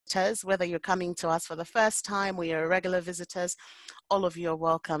whether you're coming to us for the first time or you're regular visitors, all of you are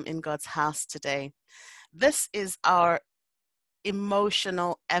welcome in God's house today. This is our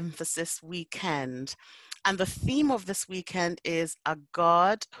emotional emphasis weekend. And the theme of this weekend is a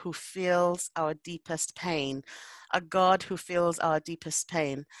God who feels our deepest pain. A God who feels our deepest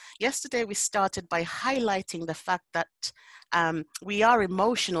pain. Yesterday, we started by highlighting the fact that we are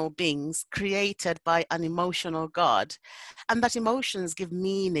emotional beings created by an emotional God, and that emotions give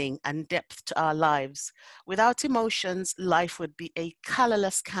meaning and depth to our lives. Without emotions, life would be a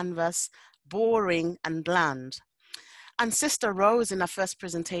colorless canvas, boring and bland. And Sister Rose, in her first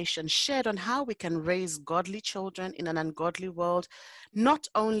presentation, shared on how we can raise godly children in an ungodly world, not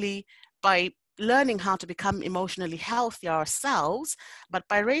only by learning how to become emotionally healthy ourselves, but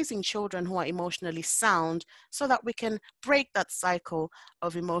by raising children who are emotionally sound so that we can break that cycle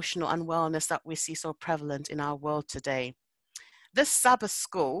of emotional unwellness that we see so prevalent in our world today. This Sabbath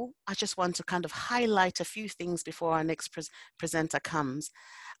school, I just want to kind of highlight a few things before our next presenter comes.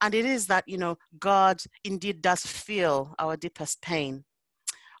 And it is that, God indeed does feel our deepest pain.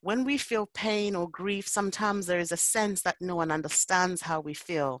 When we feel pain or grief, sometimes there is a sense that no one understands how we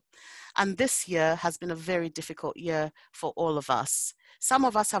feel. And this year has been a very difficult year for all of us. Some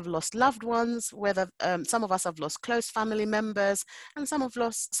of us have lost loved ones, whether some of us have lost close family members, and some of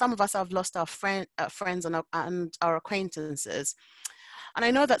us have lost our friends and our acquaintances. And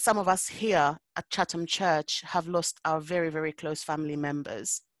I know that some of us here at Chatham Church have lost our very, very close family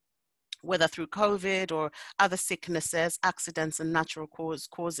members, whether through COVID or other sicknesses, accidents, and natural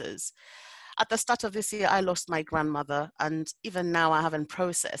causes. At the start of this year, I lost my grandmother, and even now I haven't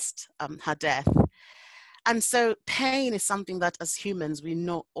processed her death. And so pain is something that as humans, we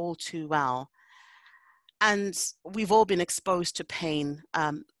know all too well. And we've all been exposed to pain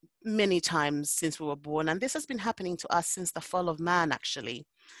many times since we were born. And this has been happening to us since the fall of man, actually.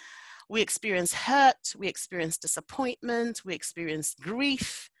 We experience hurt, we experience disappointment, we experience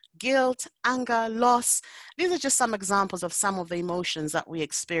grief, guilt, anger, loss. These are just some examples of some of the emotions that we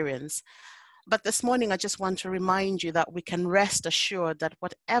experience. But this morning, I just want to remind you that we can rest assured that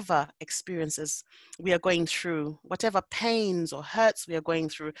whatever experiences we are going through, whatever pains or hurts we are going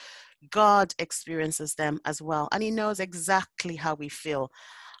through, God experiences them as well. And He knows exactly how we feel.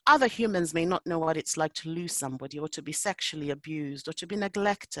 Other humans may not know what it's like to lose somebody, or to be sexually abused, or to be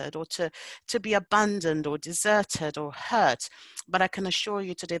neglected, or to be abandoned or deserted or hurt. But I can assure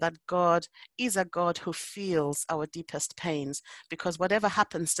you today that God is a God who feels our deepest pains, because whatever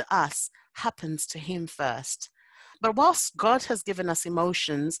happens to us happens to Him first. But whilst God has given us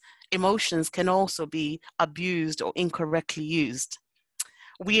emotions, emotions can also be abused or incorrectly used.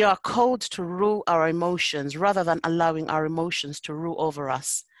 We are called to rule our emotions rather than allowing our emotions to rule over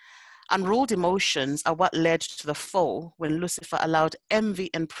us. Unruled emotions are what led to the fall when Lucifer allowed envy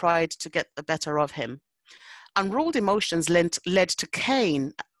and pride to get the better of him. Unruled emotions led to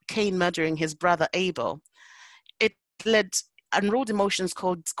Cain murdering his brother Abel. It led Unruled emotions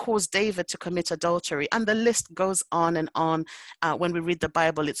caused David to commit adultery, and the list goes on and on. When we read the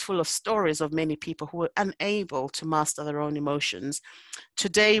Bible, it's full of stories of many people who were unable to master their own emotions.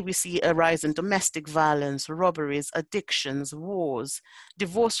 Today, we see a rise in domestic violence, robberies, addictions, wars.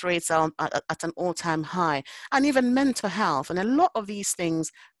 Divorce rates are at an all-time high, and even mental health. And a lot of these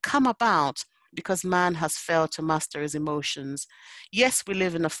things come about because man has failed to master his emotions. Yes, we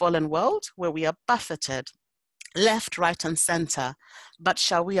live in a fallen world where we are buffeted left, right, and center. But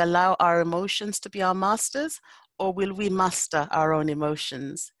shall we allow our emotions to be our masters, or will we master our own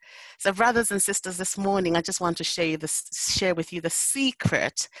emotions? So, brothers and sisters, this morning, I just want to share with you the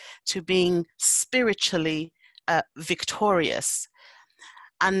secret to being spiritually victorious.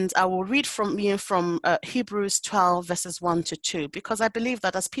 And I will read from Hebrews 12, verses 1 to 2, because I believe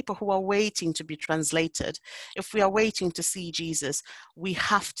that as people who are waiting to be translated, if we are waiting to see Jesus, we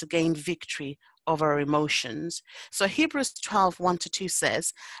have to gain victory over our emotions. So Hebrews 12, 1 to 2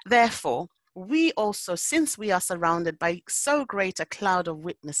 says, "Therefore, we also, since we are surrounded by so great a cloud of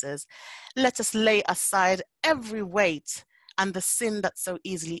witnesses, let us lay aside every weight and the sin that so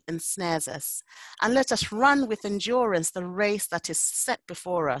easily ensnares us. And let us run with endurance the race that is set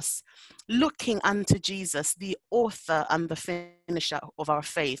before us, looking unto Jesus, the author and the finisher of our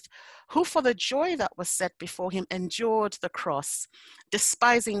faith, who for the joy that was set before him endured the cross,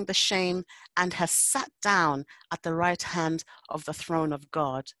 despising the shame, and has sat down at the right hand of the throne of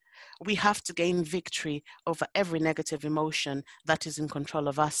God." We have to gain victory over every negative emotion that is in control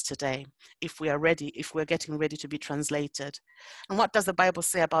of us today, if we're getting ready to be translated. And what does the Bible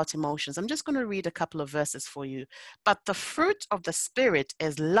say about emotions? I'm just going to read a couple of verses for you. "But the fruit of the Spirit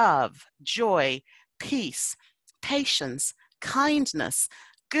is love, joy, peace, patience, kindness,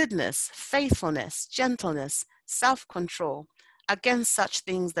 goodness, faithfulness, gentleness, self-control. Against such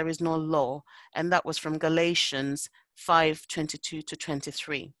things there is no law. And that was from Galatians 5:22 to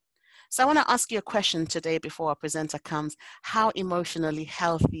 23. So I want to ask you a question today before our presenter comes. How emotionally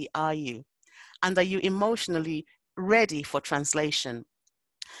healthy are you? And are you emotionally ready for translation?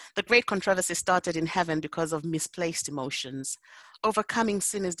 The great controversy started in heaven because of misplaced emotions. Overcoming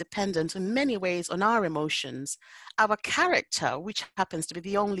sin is dependent in many ways on our emotions. Our character, which happens to be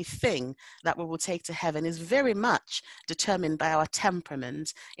the only thing that we will take to heaven, is very much determined by our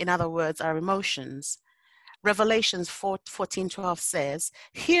temperament, in other words, our emotions. Revelations 14:12 says,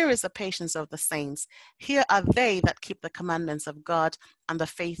 "Here is the patience of the saints. Here are they that keep the commandments of God and the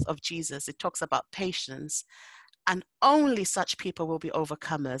faith of Jesus." It talks about patience. And only such people will be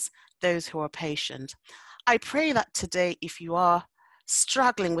overcomers, those who are patient. I pray that today, if you are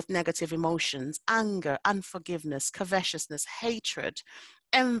struggling with negative emotions, anger, unforgiveness, covetousness, hatred,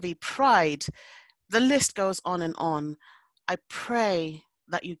 envy, pride, the list goes on and on. I pray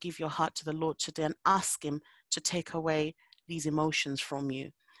that you give your heart to the Lord today and ask Him to take away these emotions from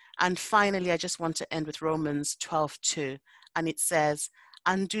you. And finally, I just want to end with Romans 12:2, and it says,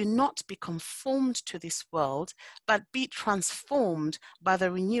 "And do not be conformed to this world, but be transformed by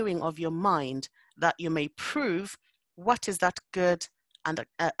the renewing of your mind, that you may prove what is that good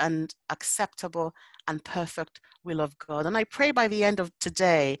and acceptable and perfect will of God." And I pray by the end of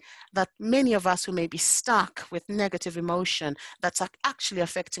today that many of us who may be stuck with negative emotion that's actually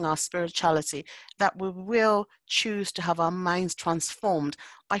affecting our spirituality, that we will choose to have our minds transformed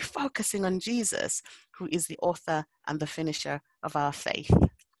by focusing on Jesus, who is the author and the finisher of our faith.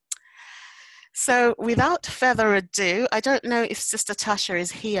 So without further ado, I don't know if Sister Tasha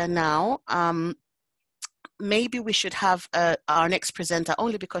is here now. Maybe we should have our next presenter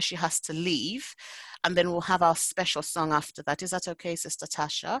only because she has to leave, and then we'll have our special song after that. Is that okay, Sister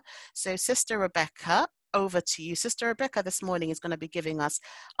Tasha? So Sister Rebecca, over to you. Sister Rebecca this morning is going to be giving us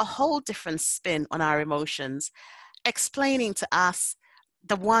a whole different spin on our emotions, explaining to us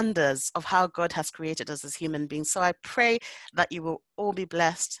the wonders of how God has created us as human beings. So I pray that you will all be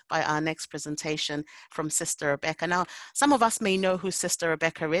blessed by our next presentation from Sister Rebecca. Now, some of us may know who Sister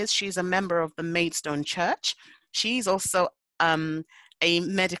Rebecca is. She's a member of the Maidstone Church. She's also a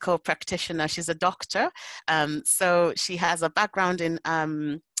medical practitioner. She's a doctor. So she has a background in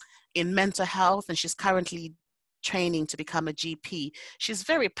mental health, and she's currently training to become a GP. She's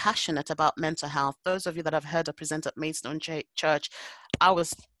very passionate about mental health. Those of you that have heard her present at Maidstone Church,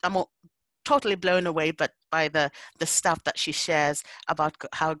 I'm totally blown away by the stuff that she shares about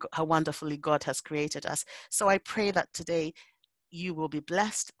how wonderfully God has created us. So I pray that today you will be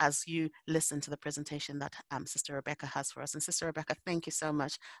blessed as you listen to the presentation that Sister Rebecca has for us. And Sister Rebecca, thank you so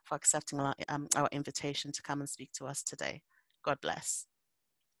much for accepting our invitation to come and speak to us today. God bless.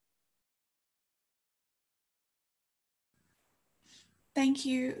 Thank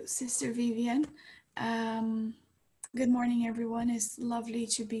you, Sister Vivian. Good morning, everyone. It's lovely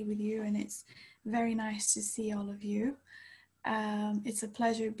to be with you, and it's very nice to see all of you. It's a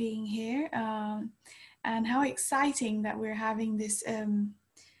pleasure being here, and how exciting that we're having this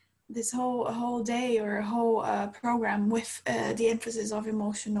this whole day or a whole program with the emphasis of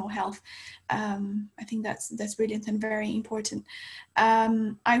emotional health. I think that's brilliant and very important.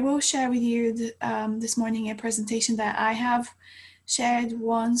 I will share with you this morning a presentation that I have shared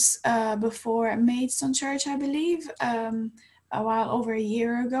once before at Maidstone Church, I believe, a while over a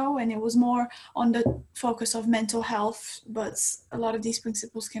year ago, and it was more on the focus of mental health, but a lot of these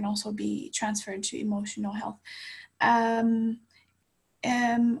principles can also be transferred to emotional health.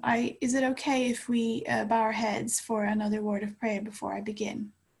 Is it okay if we bow our heads for another word of prayer before I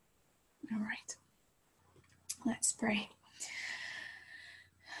begin? All right, let's pray.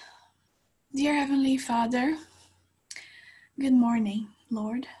 Dear Heavenly Father, good morning,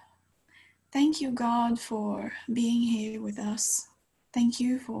 Lord. Thank you, God, for being here with us. Thank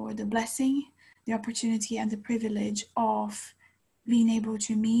you for the blessing, the opportunity, and the privilege of being able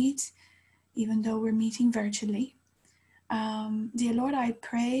to meet, even though we're meeting virtually. Dear Lord, I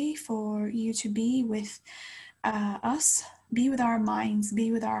pray for you to be with us, be with our minds,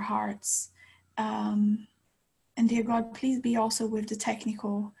 be with our hearts. And dear God, please be also with the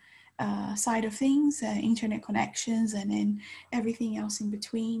technical side of things, internet connections, and then everything else in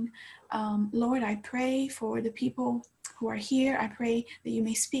between. Lord, I pray for the people who are here. I pray that you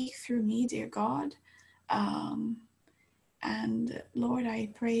may speak through me, dear God. And Lord, I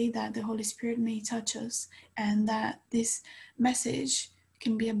pray that the Holy Spirit may touch us and that this message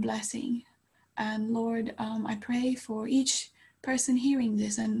can be a blessing. And Lord, I pray for each person hearing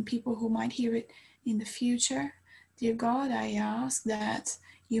this and people who might hear it in the future. Dear God, I ask that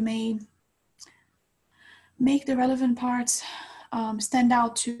You may make the relevant parts stand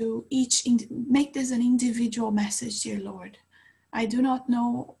out to each, make this an individual message, dear Lord. I do not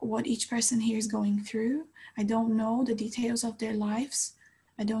know what each person here is going through. I don't know the details of their lives.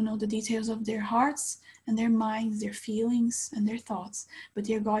 I don't know the details of their hearts and their minds, their feelings and their thoughts. But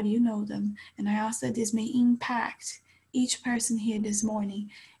dear God, you know them. And I ask that this may impact each person here this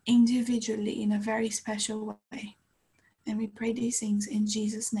morning individually in a very special way. And we pray these things in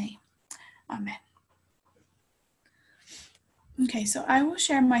Jesus' name. Amen. Okay, so I will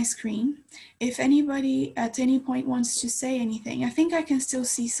share my screen. If anybody at any point wants to say anything, I think I can still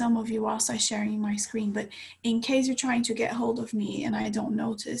see some of you whilst I'm sharing my screen, but in case you're trying to get hold of me and I don't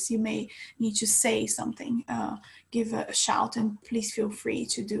notice, you may need to say something, give a shout, and please feel free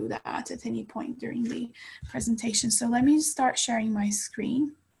to do that at any point during the presentation. So let me start sharing my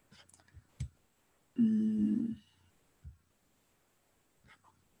screen.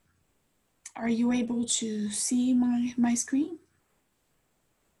 Are you able to see my screen?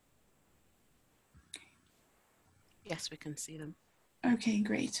 Yes, we can see them. Okay,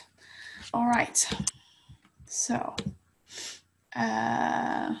 great. All right. So,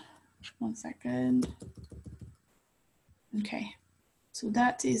 1 second. Okay, so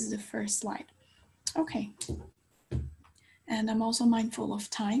that is the first slide. Okay. And I'm also mindful of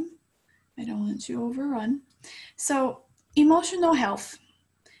time. I don't want to overrun. So, emotional health,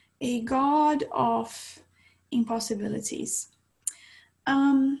 a God of impossibilities.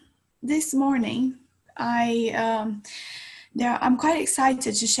 This morning, I'm quite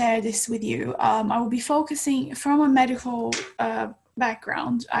excited to share this with you. I will be focusing from a medical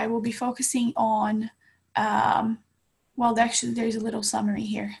background. I will be focusing on, well, actually, there's a little summary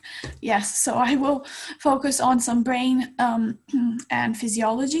here. Yes, so I will focus on some brain and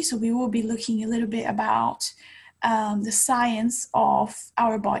physiology. So we will be looking a little bit about the science of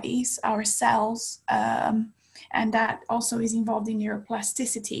our bodies, our cells, and that also is involved in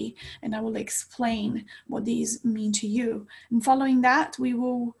neuroplasticity, and I will explain what these mean to you. And following that, we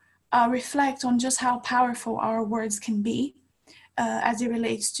will reflect on just how powerful our words can be as it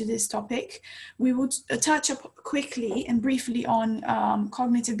relates to this topic. We will touch up quickly and briefly on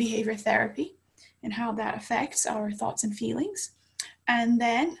cognitive behavior therapy and how that affects our thoughts and feelings. And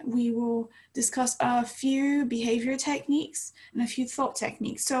then we will discuss a few behavior techniques and a few thought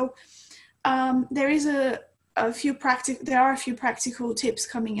techniques. So there are a few practical tips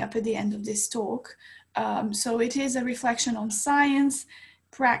coming up at the end of this talk. So it is a reflection on science,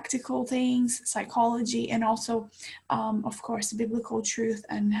 practical things, psychology, and also, of course, biblical truth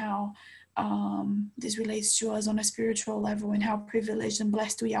and how this relates to us on a spiritual level and how privileged and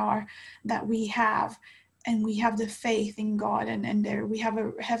blessed we are that we have. And we have the faith in God, and there we have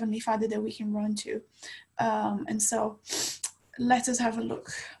a Heavenly Father that we can run to. And so let us have a look.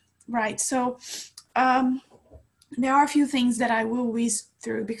 Right, so there are a few things that I will whiz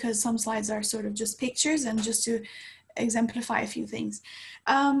through because some slides are sort of just pictures and just to exemplify a few things.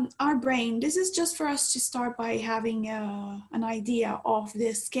 Our brain, this is just for us to start by having an idea of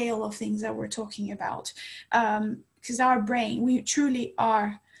the scale of things that we're talking about. Because our brain, we truly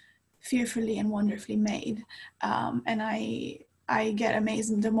are fearfully and wonderfully made. And I get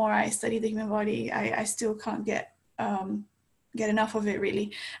amazed the more I study the human body. I still can't get enough of it,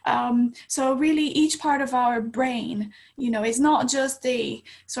 really. So really each part of our brain, it's not just a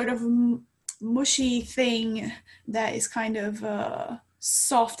sort of mushy thing that is kind of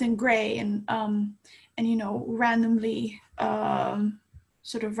soft and gray and randomly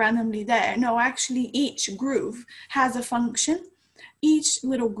there. No, actually each groove has a function. Each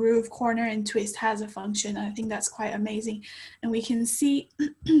little groove, corner, and twist has a function. I think that's quite amazing. And we can see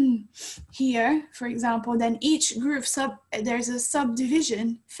here, for example, then each groove there's a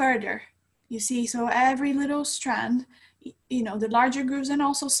subdivision further. You see, so every little strand, the larger grooves and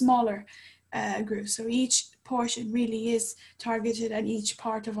also smaller grooves. So each portion really is targeted at each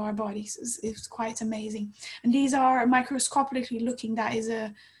part of our bodies. It's quite amazing. And these are microscopically looking. That is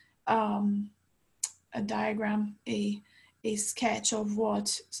a diagram, a sketch of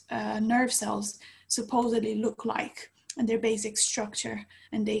what nerve cells supposedly look like and their basic structure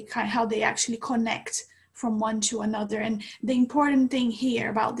and how they actually connect from one to another. And the important thing here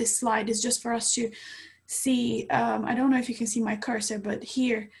about this slide is just for us to see, I don't know if you can see my cursor, but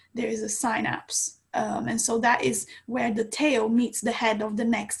here there is a synapse. And so that is where the tail meets the head of the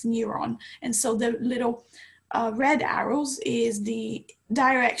next neuron. And so the little red arrows is the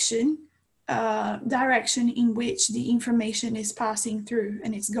direction in which the information is passing through,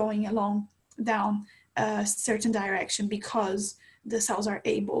 and it's going along down a certain direction because the cells are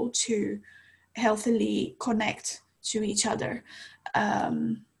able to healthily connect to each other.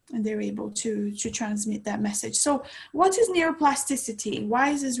 and they're able to transmit that message. So what is neuroplasticity? Why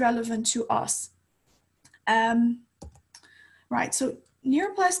is this relevant to us? Right, so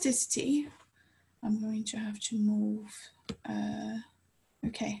neuroplasticity, I'm going to have to move,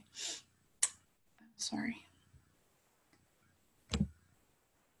 okay, sorry.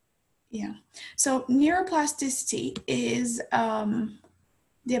 Yeah, so neuroplasticity is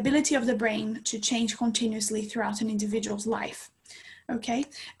the ability of the brain to change continuously throughout an individual's life. Okay,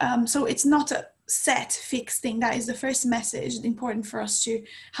 so it's not a set fixed thing. That is the first message important for us to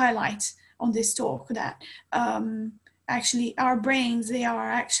highlight on this talk, that actually our brains, they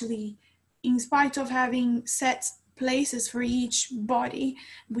are actually, in spite of having set places for each body,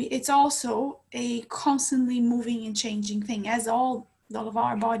 it's also a constantly moving and changing thing, as all of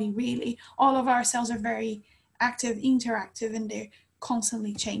our body, really. All of our cells are very active, interactive, and they're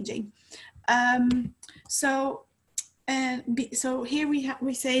constantly changing. So here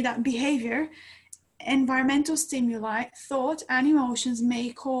we say that behavior, environmental stimuli, thought, and emotions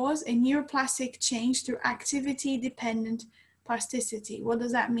may cause a neuroplastic change through activity-dependent plasticity. What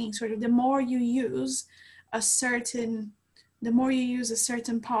does that mean? Sort of the more you use a certain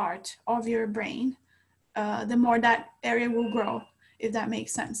part of your brain, the more that area will grow, if that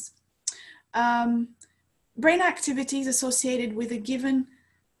makes sense. Brain activities associated with a given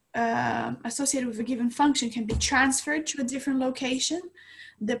function can be transferred to a different location.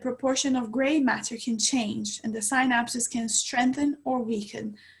 The proportion of gray matter can change, and the synapses can strengthen or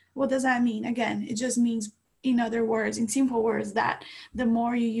weaken. What does that mean? Again, it just means, in other words, in simple words, that the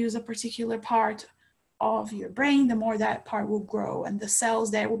more you use a particular part of your brain, the more that part will grow, and the cells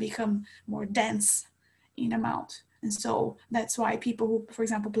there will become more dense in amount. And so that's why people who, for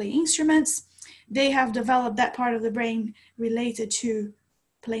example, play instruments, they have developed that part of the brain related to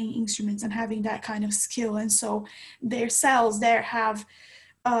playing instruments and having that kind of skill. And so their cells there have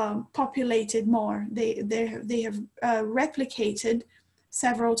populated more. They have replicated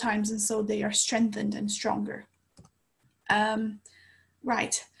several times, and so they are strengthened and stronger.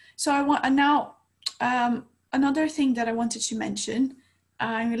 Right. So I want now another thing that I wanted to mention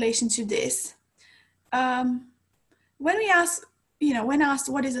in relation to this. When asked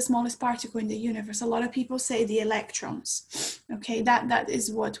what is the smallest particle in the universe, a lot of people say the electrons. Okay, that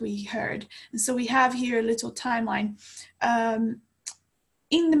is what we heard. And so we have here a little timeline.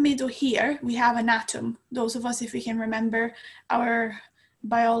 In the middle here, we have an atom. Those of us, if we can remember our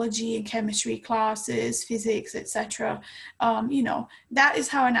biology and chemistry classes, physics, etc., that is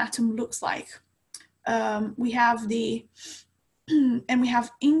how an atom looks like. We have and we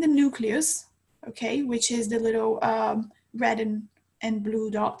have in the nucleus, okay, which is the little red and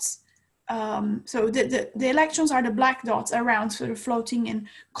blue dots. So the electrons are the black dots around, sort of floating and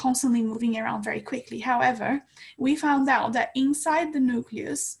constantly moving around very quickly. However, we found out that inside the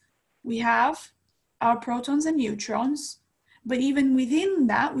nucleus, we have our protons and neutrons, but even within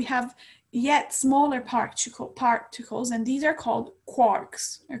that, we have yet smaller particles, and these are called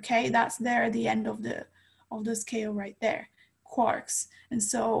quarks. Okay, that's there at the end of the scale right there, quarks. And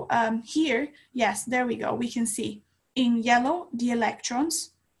so here, yes, there we go. We can see in yellow the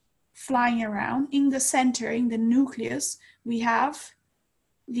electrons flying around. In the center, in the nucleus, we have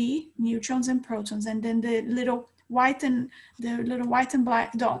the neutrons and protons, and then the little white and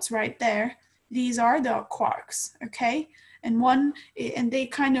black dots right there, these are the quarks. Okay, and they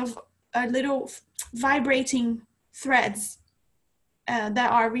kind of are little vibrating threads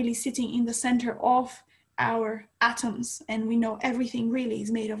that are really sitting in the center of our atoms, and we know everything really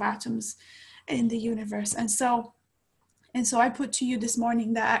is made of atoms in the universe. And so I put to you this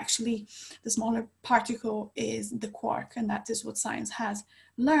morning that actually the smaller particle is the quark, and that is what science has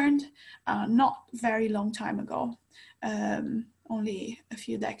learned not very long time ago, only a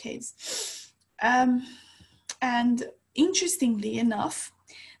few decades. And interestingly enough,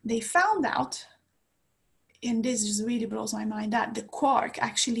 they found out, and this just really blows my mind, that the quark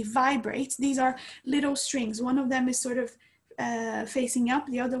actually vibrates. These are little strings. One of them is sort of facing up,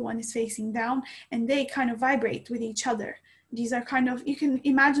 the other one is facing down, and they kind of vibrate with each other. These are kind of, you can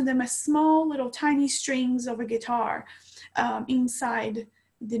imagine them as small little tiny strings of a guitar inside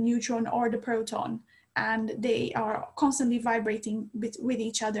the neutron or the proton, and they are constantly vibrating with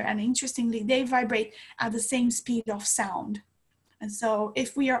each other. And interestingly, they vibrate at the same speed of sound. And so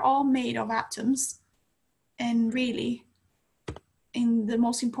if we are all made of atoms, and really in the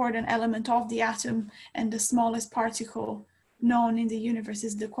most important element of the atom and the smallest particle known in the universe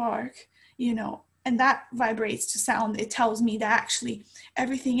is the quark, and that vibrates to sound, it tells me that actually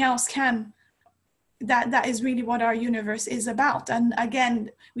everything else that is really what our universe is about. And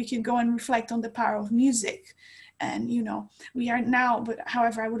again, we can go and reflect on the power of music And we are now, but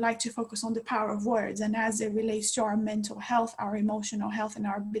however, I would like to focus on the power of words, and as it relates to our mental health, our emotional health, and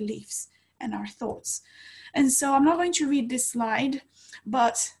our beliefs and our thoughts. And so I'm not going to read this slide,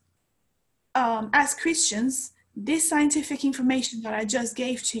 but as Christians, this scientific information that I just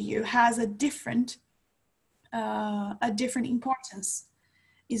gave to you has a different importance,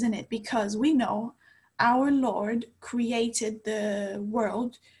 isn't it? Because we know our Lord created the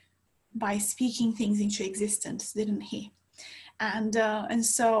world by speaking things into existence, didn't he? And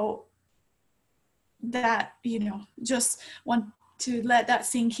so that, just want to let that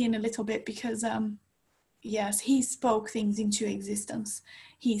sink in a little bit, because yes, he spoke things into existence.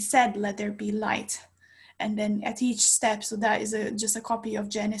 He said, let there be light. And then at each step, so that is just a copy of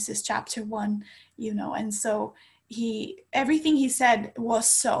Genesis chapter 1, and so everything he said was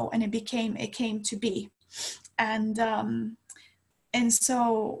so, and it came to be. And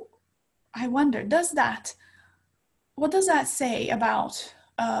so I wonder, what does that say about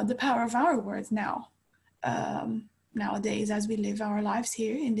the power of our words nowadays, as we live our lives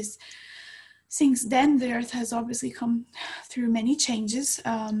here in this? Since then, the earth has obviously come through many changes.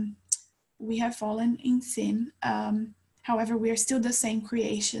 We have fallen in sin. However, we are still the same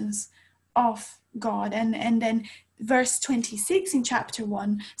creations of God. And then verse 26 in chapter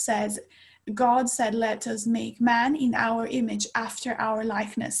 1 says, God said, let us make man in our image, after our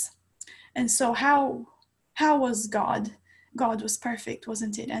likeness. And so how was God? God was perfect,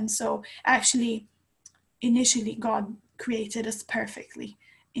 wasn't it? And so actually, initially, God created us perfectly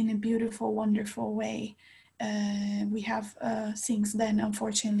in a beautiful, wonderful way. We have since then,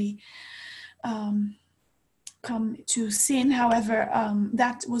 unfortunately, come to sin. However,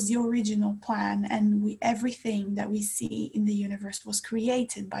 that was the original plan, and everything that we see in the universe was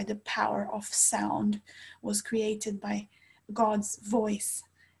created by the power of sound, was created by God's voice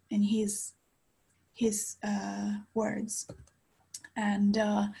and his words. And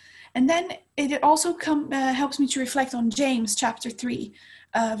then it also helps me to reflect on James chapter 3,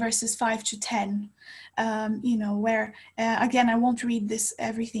 verses 5 to 10, where again, I won't read this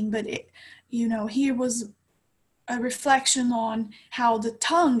everything, but here was a reflection on how the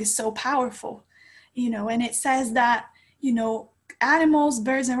tongue is so powerful, and it says that animals,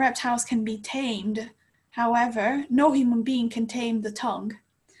 birds, and reptiles can be tamed. However, no human being can tame the tongue.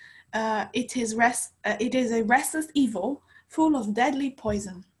 It is a restless evil, full of deadly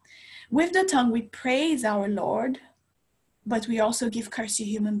poison. With the tongue we praise our Lord, but we also give curse to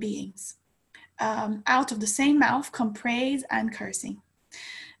human beings. Out of the same mouth come praise and cursing.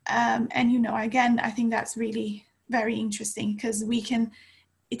 And again, I think that's really very interesting, because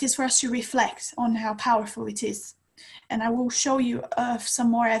it is for us to reflect on how powerful it is. And I will show you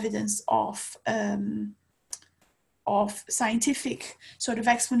some more evidence of scientific sort of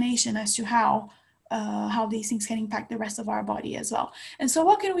explanation as to how these things can impact the rest of our body as well. And so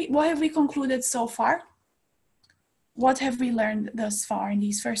what have we concluded so far? What have we learned thus far in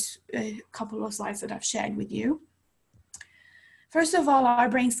these first couple of slides that I've shared with you? First of all, our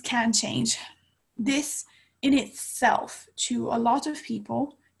brains can change. This in itself, to a lot of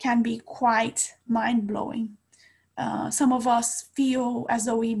people, can be quite mind-blowing. Some of us feel as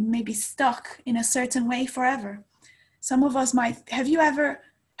though we may be stuck in a certain way forever. Some of us might. Have you ever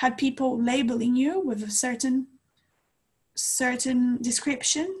had people labeling you with a certain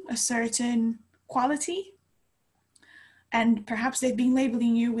description, a certain quality? And perhaps they've been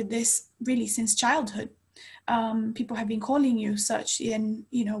labeling you with this really since childhood. People have been calling you such, and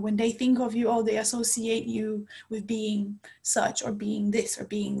when they think of you, they associate you with being such, or being this, or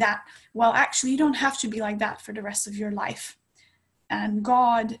being that. Well, actually, you don't have to be like that for the rest of your life. And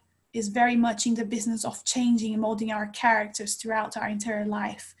God is very much in the business of changing and molding our characters throughout our entire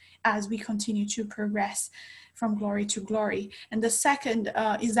life as we continue to progress from glory to glory. And the second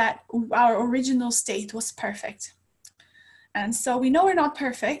is that our original state was perfect. And so we know we're not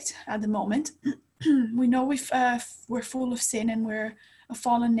perfect at the moment. We know we're full of sin and we're a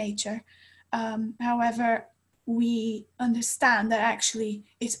fallen nature. However, we understand that actually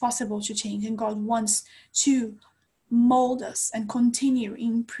it's possible to change, and God wants to mold us and continue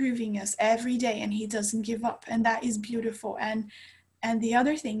improving us every day, and he doesn't give up, and that is beautiful. And the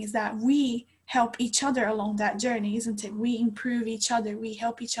other thing is that we help each other along that journey, isn't it? We improve each other, we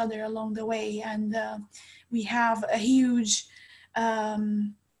help each other along the way, and we have a huge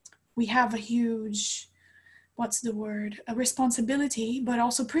a responsibility, but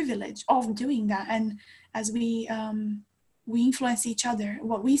also privilege of doing that. And as we influence each other,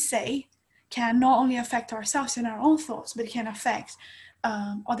 what we say can not only affect ourselves and our own thoughts, but it can affect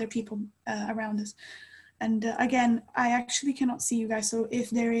other people around us. And again, I actually cannot see you guys. So if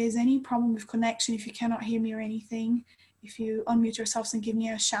there is any problem with connection, if you cannot hear me or anything, if you unmute yourselves and give me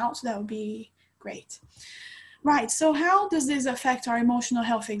a shout, that would be great. Right, so how does this affect our emotional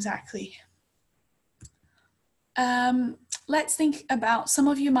health exactly? Let's think about, some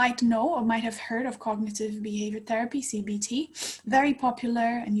of you might know or might have heard of cognitive behavior therapy, CBT, very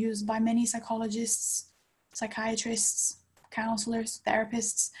popular and used by many psychologists, psychiatrists, counselors,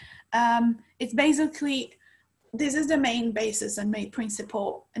 therapists. It's basically, this is the main basis and main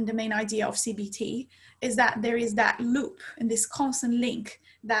principle and the main idea of CBT, is that there is that loop and this constant link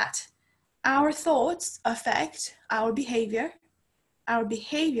that our thoughts affect our behavior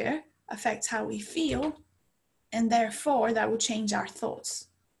affects how we feel, and therefore that will change our thoughts.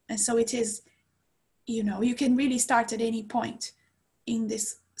 And so it is, you can really start at any point in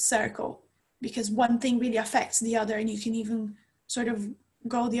this circle, because one thing really affects the other, and you can even sort of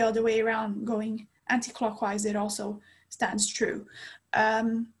go the other way around, going anti-clockwise. It also stands true.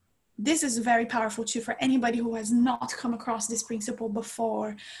 This is very powerful too for anybody who has not come across this principle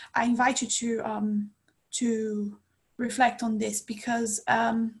before. I invite you to reflect on this, because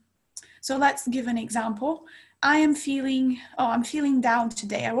so let's give an example. I'm feeling down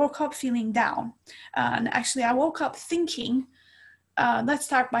today. I woke up feeling down. And actually I woke up thinking, let's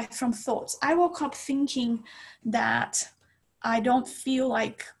start from thoughts. I woke up thinking that I don't feel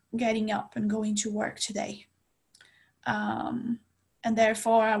like getting up and going to work today. And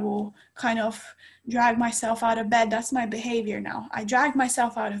therefore I will kind of drag myself out of bed. That's my behavior now. I drag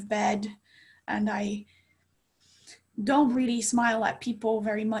myself out of bed, and I don't really smile at people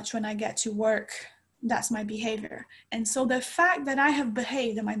very much when I get to work. That's my behavior. And so the fact that I have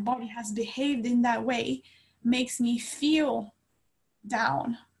behaved and my body has behaved in that way makes me feel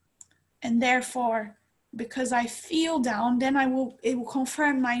down. And therefore, because I feel down, then it will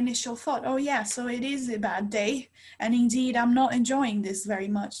confirm my initial thought. Oh yeah, so it is a bad day. And indeed, I'm not enjoying this very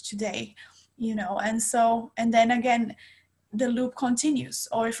much today, and then again, the loop continues.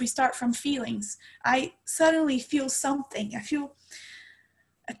 Or if we start from feelings, I suddenly feel something. I feel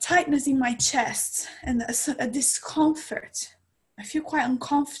a tightness in my chest and a discomfort. I feel quite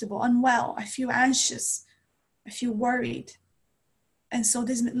uncomfortable, unwell. I feel anxious. I feel worried. And so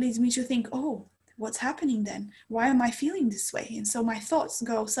this leads me to think, oh, what's happening then? Why am I feeling this way? And so my thoughts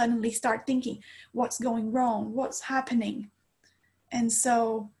suddenly start thinking, what's going wrong? What's happening? And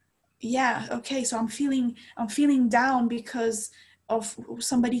so, yeah, okay, so I'm feeling down because of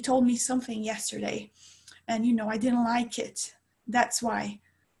somebody told me something yesterday, and I didn't like it. That's why.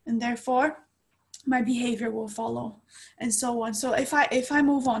 And therefore my behavior will follow, and so on. So if I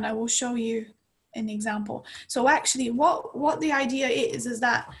move on, I will show you an example. So actually what the idea is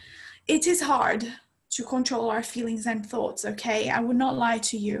that it is hard to control our feelings and thoughts. Okay, I would not lie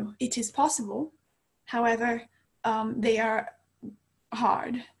to you. It is possible. However, they are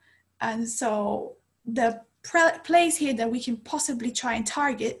hard. And so the place here that we can possibly try and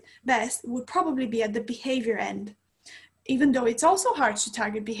target best would probably be at the behavior end, even though it's also hard to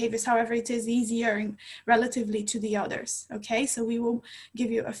target behaviors. However, it is easier relatively to the others. Okay, so we will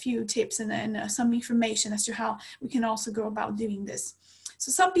give you a few tips and then some information as to how we can also go about doing this.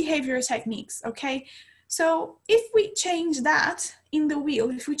 So some behavioral techniques. Okay, so if we change that in the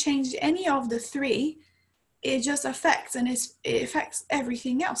wheel, if we change any of the three, it just affects, and it affects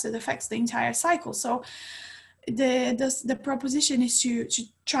everything else. It affects the entire cycle. So the proposition is to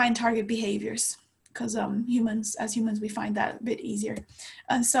try and target behaviors, because as humans we find that a bit easier.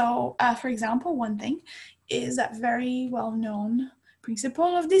 And so for example, one thing is that very well-known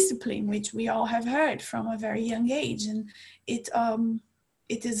principle of discipline, which we all have heard from a very young age, and it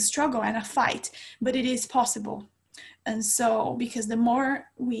is a struggle and a fight, but it is possible. And so because the more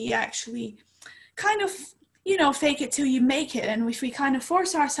we actually kind of fake it till you make it, and if we kind of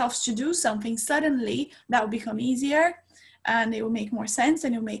force ourselves to do something, suddenly that will become easier, and it will make more sense,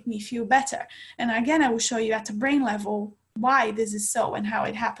 and it will make me feel better. And again, I will show you at the brain level why this is so and how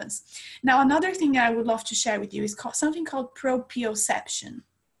it happens. Now, another thing I would love to share with you is something called proprioception.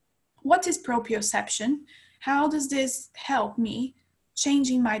 What is proprioception? How does this help me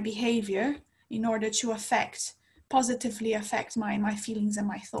changing my behavior in order to positively affect my feelings and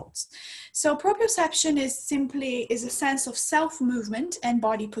my thoughts? So proprioception is a sense of self-movement and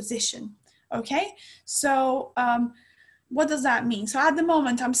body position. Okay, so what does that mean? So at the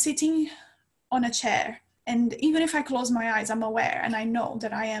moment I'm sitting on a chair, and even if I close my eyes, I'm aware and I know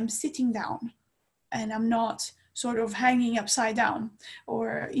that I am sitting down and I'm not sort of hanging upside down,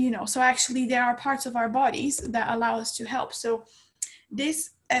 or so actually there are parts of our bodies that allow us to help. So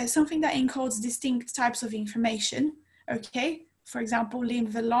this something that encodes distinct types of information. Okay, for example, limb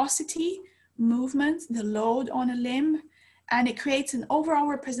velocity movement, the load on a limb, and it creates an overall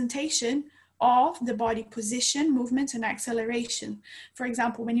representation of the body position, movement, and acceleration. For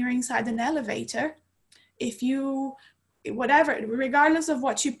example, when you're inside an elevator, if you, whatever, regardless of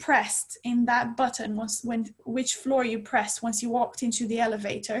what you pressed in that button, which floor you pressed once you walked into the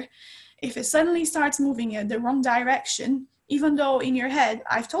elevator, if it suddenly starts moving in the wrong direction, even though in your head,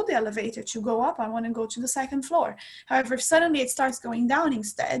 I've told the elevator to go up, I want to go to the second floor. However, if suddenly it starts going down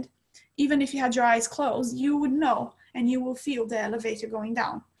instead, even if you had your eyes closed, you would know and you will feel the elevator going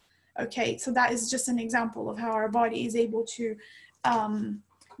down. Okay, so that is just an example of how our body is able to,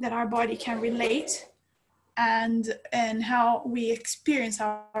 that our body can relate and how we experience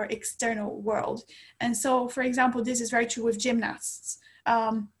our external world. And so, for example, this is very true with gymnasts.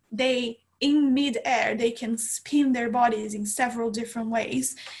 They, in mid-air, they can spin their bodies in several different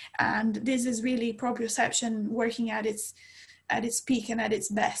ways. And this is really proprioception working at its peak and at its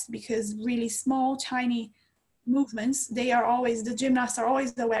best, because really small, tiny movements, the gymnasts are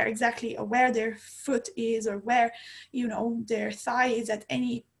always aware exactly where their foot is or where, their thigh is at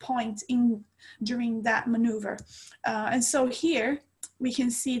any point during that maneuver. And so here we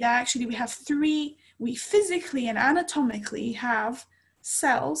can see that actually we physically and anatomically have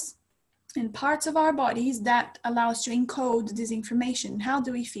cells and parts of our bodies that allow us to encode this information. How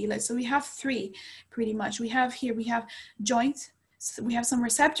do we feel it? So we have three pretty much. We have joint. So we have some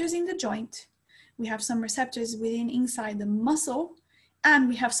receptors in the joint. We have some receptors inside the muscle, and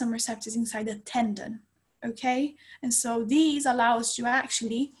we have some receptors inside the tendon. Okay, and so these allow us to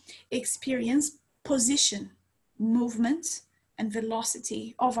actually experience position, movement, and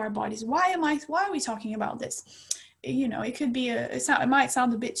velocity of our bodies. Why are we talking about this? It could be it might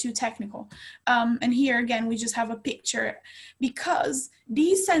sound a bit too technical. And here again, we just have a picture, because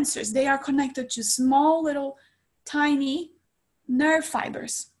these sensors, they are connected to small little tiny nerve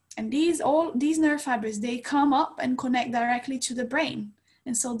fibers. And these nerve fibers, they come up and connect directly to the brain.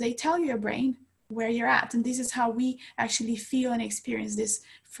 And so they tell your brain where you're at. And this is how we actually feel and experience this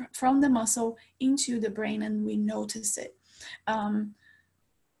from the muscle into the brain, and we notice it.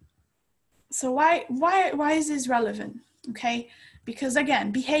 So why is this relevant? Okay, because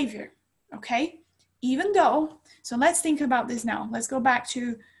again, behavior. Okay, so let's think about this now. Let's go back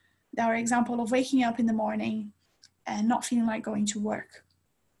to our example of waking up in the morning and not feeling like going to work.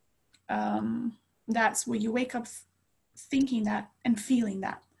 That's where you wake up thinking that and feeling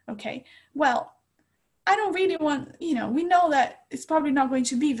that. Okay, well, I don't really want, we know that it's probably not going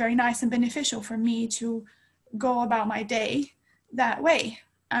to be very nice and beneficial for me to go about my day that way.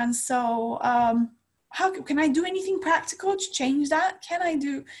 And so how can I do anything practical to change that? Can I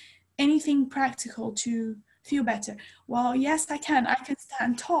do anything practical to feel better? Well, yes, I can. I can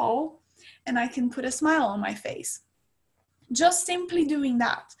stand tall and I can put a smile on my face. Just simply doing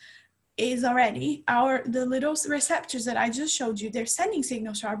that is already the little receptors that I just showed you. They're sending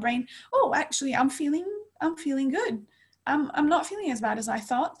signals to our brain. Oh, actually, I'm feeling good. I'm not feeling as bad as I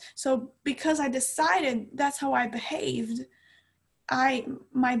thought. So because I decided that's how I behaved,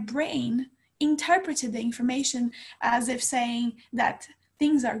 my brain interpreted the information as if saying that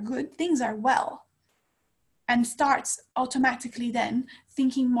things are good, things are well, and starts automatically then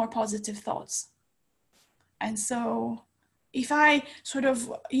thinking more positive thoughts. And so if I sort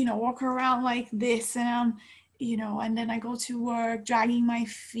of, walk around like this and and then I go to work dragging my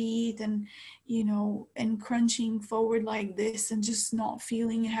feet and, and crunching forward like this and just not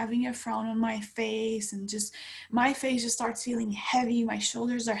having a frown on my face, and just my face just starts feeling heavy, my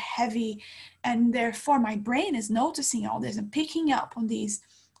shoulders are heavy, and therefore my brain is noticing all this and picking up on these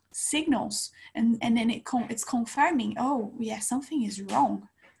signals, and then it's confirming, oh yeah, something is wrong.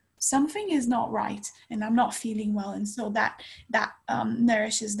 Something is not right and I'm not feeling well. And so that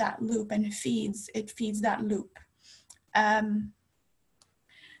nourishes that loop and it feeds that loop.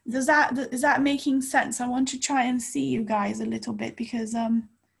 Is that making sense? I want to try and see you guys a little bit, because I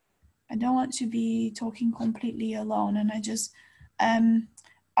don't want to be talking completely alone. And I just,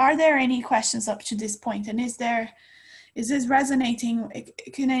 are there any questions up to this point? And is this resonating?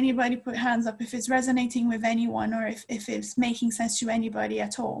 Can anybody put hands up if it's resonating with anyone, or if it's making sense to anybody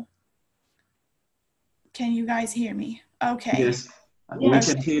at all? Can you guys hear me? Okay. Yes, we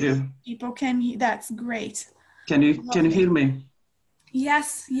can hear you. People can hear. That's great. Can you hear me?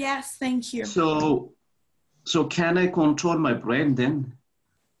 Yes, thank you. So can I control my brain then?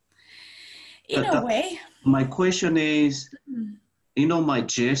 In a way. My question is, my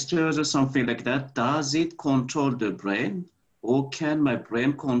gestures or something like that, does it control the brain, or can my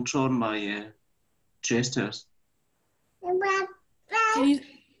brain control my gestures?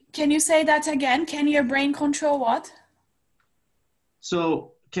 Can you say that again? Can your brain control what?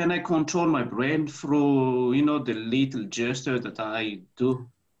 So can I control my brain through, the little gesture that I do?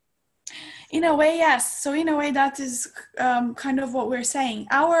 In a way, yes. So in a way, that is kind of what we're saying.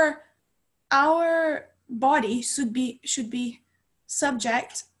 Our body should be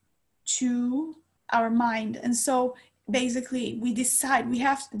subject to our mind, and so basically we decide.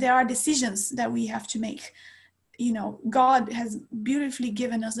 There are decisions that we have to make. God has beautifully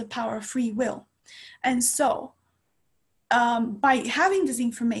given us the power of free will, and so by having this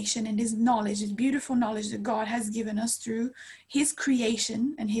information and this knowledge, this beautiful knowledge that God has given us through His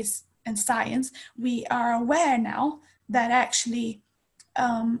creation and science, we are aware now that actually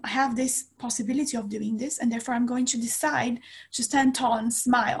I have this possibility of doing this, and therefore I'm going to decide to stand tall and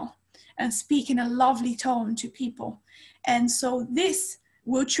smile and speak in a lovely tone to people. And so this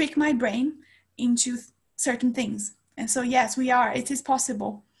will trick my brain into certain things. And so yes, it is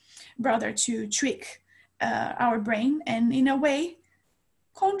possible, brother, to trick our brain and in a way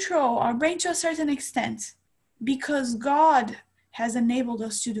control our brain to a certain extent, because God has enabled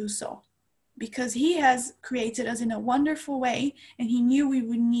us to do so, because He has created us in a wonderful way, and He knew we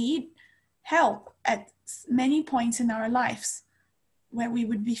would need help at many points in our lives where we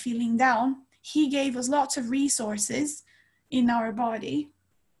would be feeling down. He gave us lots of resources in our body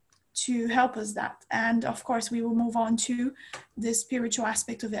to help us that. And of course, we will move on to the spiritual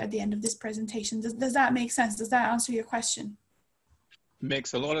aspect of it at the end of this presentation. Does that make sense? Does that answer your question?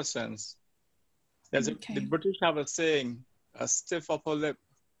 Makes a lot of sense. The British have a saying, a stiff upper lip.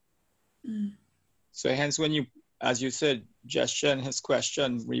 So hence when you, as you said, gesture in his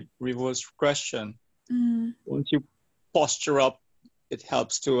question, reverse question, once you posture up, it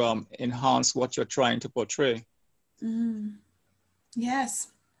helps to enhance what you're trying to portray.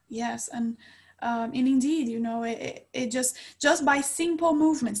 Yes, and indeed, it just by simple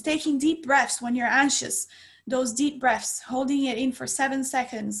movements, taking deep breaths when you're anxious, those deep breaths, holding it in for 7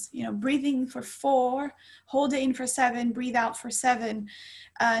 seconds, breathing for 4, hold it in for 7, breathe out for 7,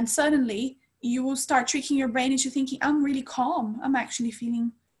 and suddenly you will start tricking your brain into thinking, I'm really calm, I'm actually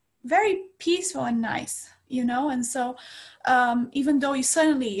feeling very peaceful and nice, and so even though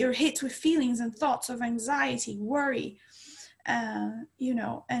you're hit with feelings and thoughts of anxiety, worry, and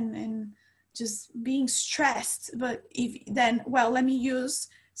just being stressed, but let me use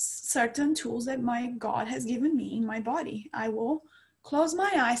certain tools that my God has given me in my body. I will close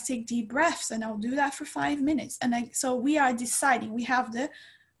my eyes, take deep breaths, and I'll do that for 5 minutes. And so we are deciding, we have the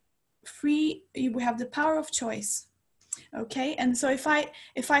power of choice. Okay, and so if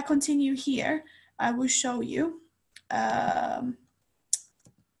I continue here, I will show you.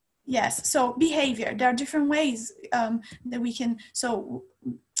 Yes, so behavior. There are different ways that we can, so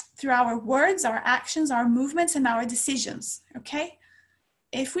through our words, our actions, our movements, and our decisions, okay?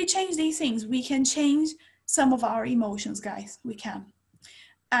 If we change these things, we can change some of our emotions, guys, we can.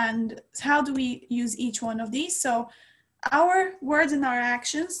 And how do we use each one of these? So our words and our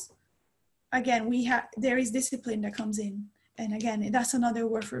actions, again, there is discipline that comes in. And again, that's another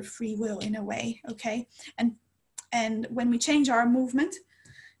word for free will in a way, okay? And when we change our movement,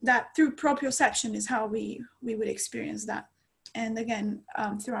 that through proprioception is how we would experience that. And again,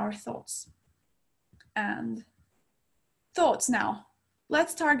 through our thoughts. And thoughts now,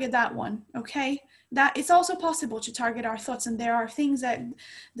 let's target that one, okay? That it's also possible to target our thoughts, and there are things that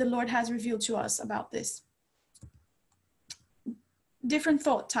the Lord has revealed to us about this. Different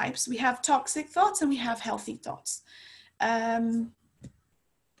thought types. We have toxic thoughts and we have healthy thoughts.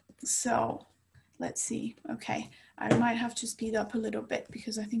 So let's see, okay. I might have to speed up a little bit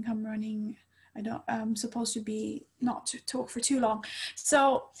because I think I'm running, I'm supposed to be not to talk for too long.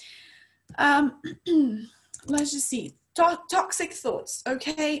 So let's just see, toxic thoughts,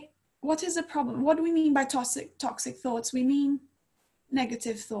 okay? What is the problem? What do we mean by toxic thoughts? We mean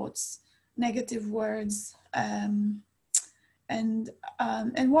negative thoughts, negative words, and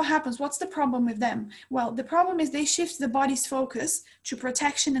what happens? What's the problem with them? Well, the problem is they shift the body's focus to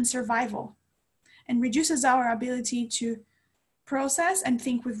protection and survival, and reduces our ability to process and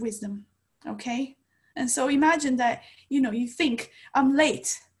think with wisdom, okay? And so imagine that, you think, I'm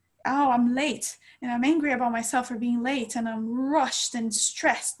late. Oh, I'm late. And I'm angry about myself for being late, and I'm rushed and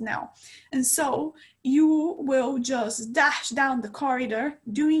stressed now. And so you will just dash down the corridor,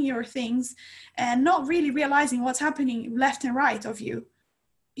 doing your things, and not really realizing what's happening left and right of you.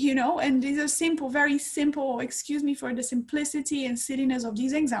 And these are simple, very simple, excuse me for the simplicity and silliness of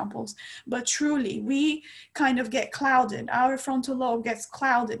these examples, but truly we kind of get clouded. Our frontal lobe gets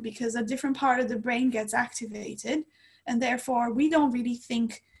clouded because a different part of the brain gets activated, and therefore we don't really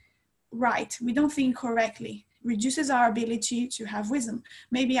think right. We don't think correctly. Reduces our ability to have wisdom.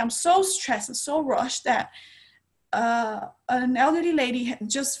 Maybe I'm so stressed and so rushed that an elderly lady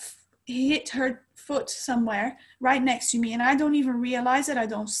just hit her foot somewhere right next to me, and I don't even realize it. I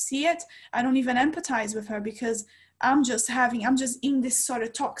don't see it. I don't even empathize with her, because I'm just in this sort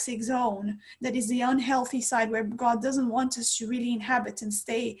of toxic zone that is the unhealthy side, where God doesn't want us to really inhabit and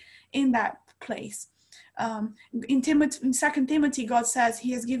stay in that place. In 2 Timothy, God says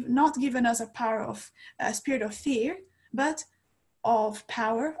he has not given us a spirit of fear, but of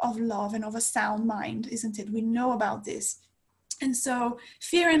power, of love, and of a sound mind, isn't it? We know about this. And so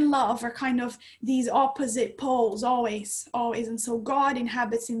fear and love are kind of these opposite poles, always. And so God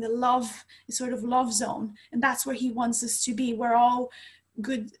inhabits in the love, sort of love zone. And that's where he wants us to be, where all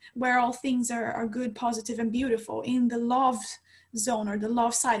things are good, positive, and beautiful, in the love zone, or the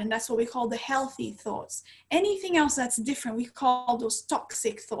love side. And that's what we call the healthy thoughts. Anything else that's different, we call those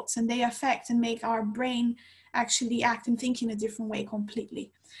toxic thoughts, and they affect and make our brain actually act and think in a different way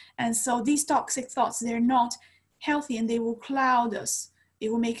completely. And so these toxic thoughts, they're not healthy, and they will cloud us. It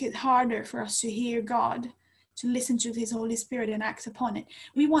will make it harder for us to hear God, to listen to his Holy Spirit and act upon it.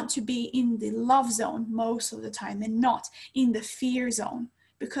 We want to be in the love zone most of the time, and not in the fear zone,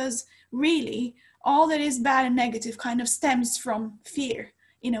 because really all that is bad and negative kind of stems from fear,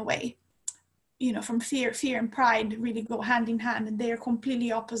 in a way. From fear and pride really go hand in hand, and they are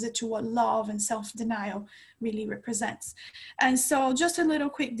completely opposite to what love and self-denial really represents. And so just a little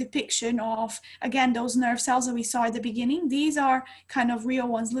quick depiction of, again, those nerve cells that we saw at the beginning. These are kind of real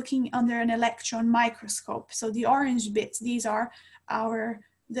ones, looking under an electron microscope. So the orange bits, these are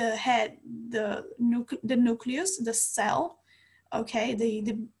the head, the nucleus, the cell. Okay,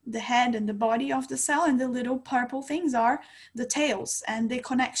 the head and the body of the cell, and the little purple things are the tails and the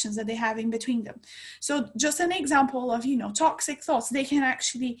connections that they have in between them. So just an example of, toxic thoughts, they can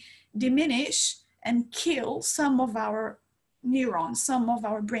actually diminish and kill some of our neurons, some of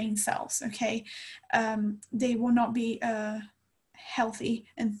our brain cells, okay? They will not be healthy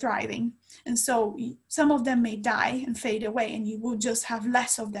and thriving. And so some of them may die and fade away, and you will just have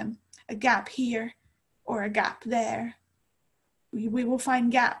less of them, a gap here or a gap there. We will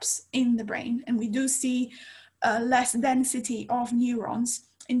find gaps in the brain, and we do see less density of neurons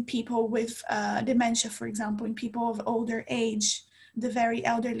in people with dementia, for example, in people of older age, the very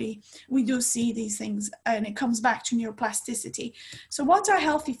elderly. We do see these things, and it comes back to neuroplasticity. So what are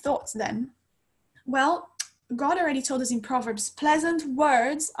healthy thoughts then? Well, God already told us in Proverbs, pleasant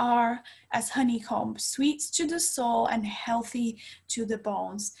words are as honeycomb, sweet to the soul and healthy to the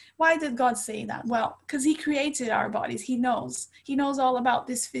bones. Why did God say that? Well, because he created our bodies. He knows all about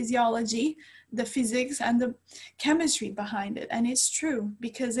this physiology, the physics and the chemistry behind it. And it's true,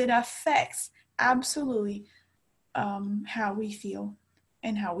 because it affects absolutely how we feel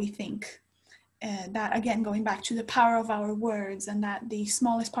and how we think. That, again, going back to the power of our words, and that the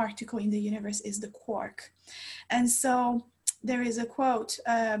smallest particle in the universe is the quark. And so there is a quote,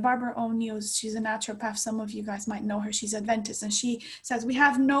 Barbara O'Neill, she's a naturopath, some of you guys might know her, she's Adventist, and she says, we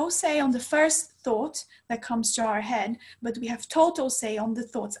have no say on the first thought that comes to our head, but we have total say on the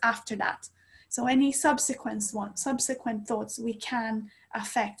thoughts after that. So any subsequent thoughts we can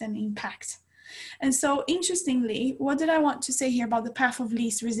affect and impact. And so interestingly, what did I want to say here about the path of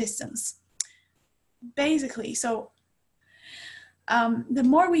least resistance? Basically, so the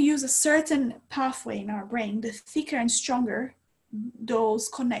more we use a certain pathway in our brain, the thicker and stronger those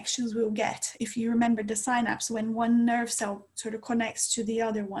connections will get. If you remember the synapse, when one nerve cell sort of connects to the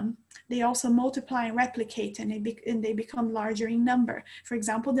other one, they also multiply and replicate, and they become larger in number. For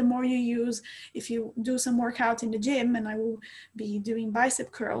example, the more you use, if you do some workout in the gym, and I will be doing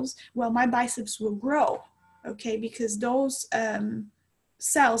bicep curls, well, my biceps will grow, okay, because those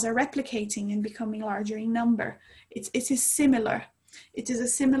cells are replicating and becoming larger in number. It is similar. It is a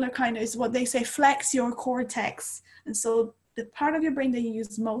similar kind of, it's what they say, flex your cortex. And so the part of your brain that you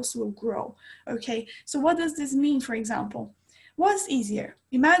use most will grow. Okay, so what does this mean, for example? What's easier?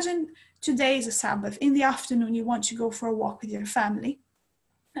 Imagine today is a Sabbath. In the afternoon, you want to go for a walk with your family.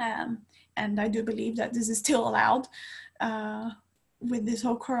 And I do believe that this is still allowed. With this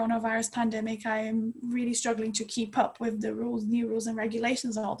whole coronavirus pandemic, I am really struggling to keep up with the new rules and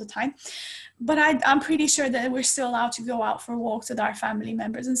regulations all the time. But I'm pretty sure that we're still allowed to go out for walks with our family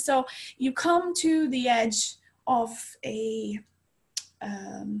members. And so you come to the edge of a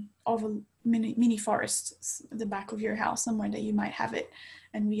mini forest at the back of your house, somewhere that you might have it.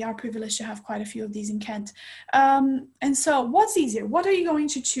 And we are privileged to have quite a few of these in Kent. And so what's easier? What are you going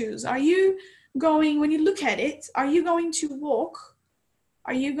to choose? Are you going, when you look at it, are you going to walk?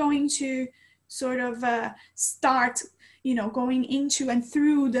 Are you going to sort of start, going into and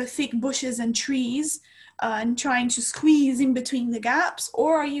through the thick bushes and trees and trying to squeeze in between the gaps,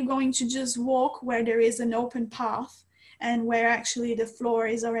 or are you going to just walk where there is an open path and where actually the floor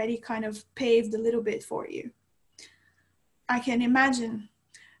is already kind of paved a little bit for you? I can imagine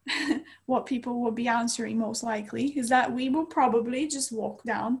what people will be answering most likely is that we will probably just walk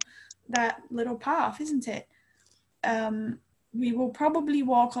down that little path, isn't it? We will probably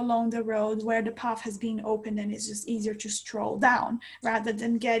walk along the road where the path has been opened and it's just easier to stroll down rather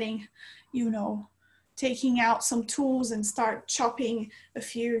than getting, taking out some tools and start chopping a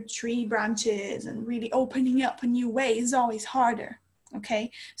few tree branches and really opening up a new way is always harder.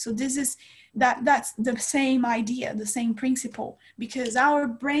 Okay, so this is that's the same idea, the same principle, because our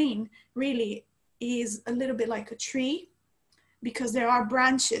brain really is a little bit like a tree, because there are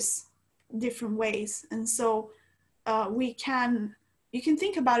branches different ways. And so you can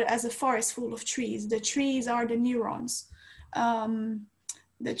think about it as a forest full of trees. The trees are the neurons.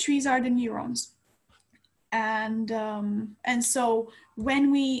 The trees are the neurons. And so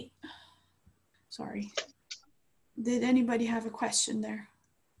when we, sorry, did anybody have a question there?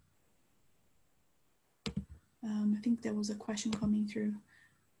 I think there was a question coming through.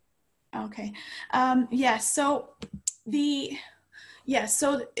 Okay. So you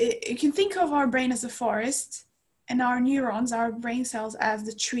can think of our brain as a forest and our neurons, our brain cells, as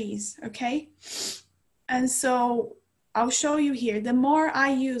the trees, okay? And so I'll show you here, the more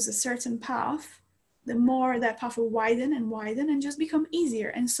I use a certain path, the more that path will widen and just become easier.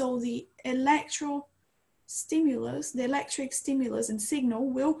 And so the electric stimulus and signal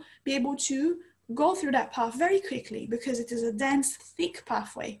will be able to go through that path very quickly because it is a dense, thick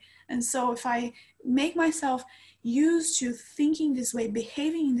pathway. And so if I make myself used to thinking this way,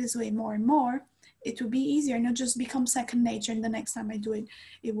 behaving in this way more and more, it will be easier and it'll just become second nature. And the next time I do it,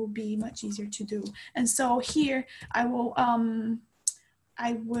 it will be much easier to do. And so here I will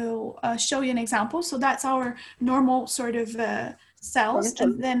show you an example. So that's our normal sort of cells.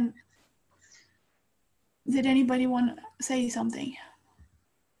 And then, did anybody want to say something?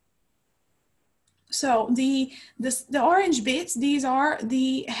 So the orange bits, these are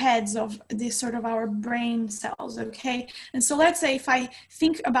the heads of this sort of our brain cells, okay? And so let's say if I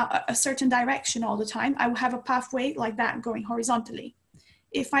think about a certain direction all the time, I will have a pathway like that going horizontally.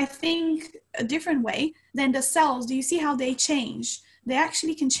 If I think a different way, then the cells, do you see how they change? They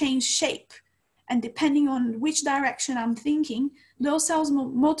actually can change shape. And depending on which direction I'm thinking, those cells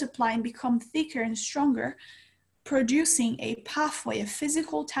multiply and become thicker and stronger, producing a pathway, a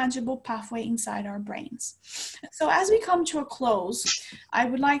physical, tangible pathway inside our brains. So as we come to a close, I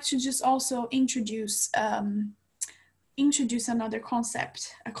would like to just also introduce another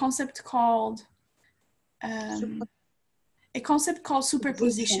concept, a concept called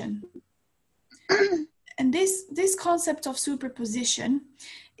superposition. And this concept of superposition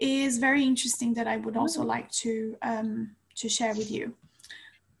is very interesting, that I would also like to share with you.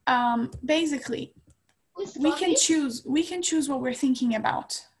 Basically, we can choose what we're thinking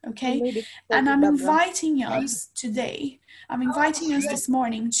about, okay? And I'm inviting us today, this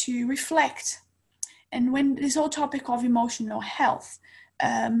morning to reflect. And when this whole topic of emotional health,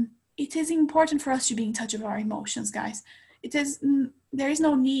 it is important for us to be in touch with our emotions, guys. There is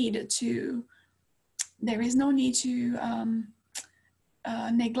no need to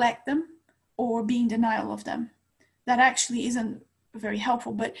neglect them or be in denial of them. That actually isn't very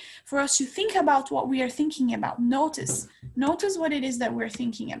helpful. But for us to think about what we are thinking about, notice what it is that we're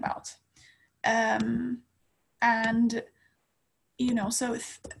thinking about. So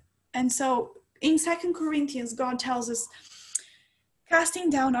in 2 Corinthians, God tells us, casting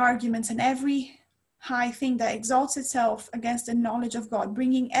down arguments and every high thing that exalts itself against the knowledge of God,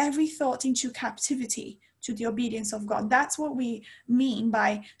 bringing every thought into captivity to the obedience of God. That's what we mean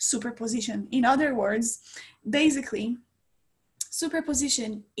by superposition. In other words, basically,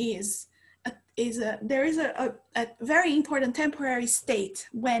 superposition is a very important temporary state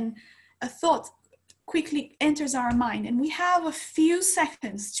when a thought quickly enters our mind and we have a few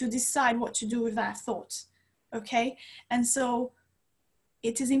seconds to decide what to do with that thought, okay? And so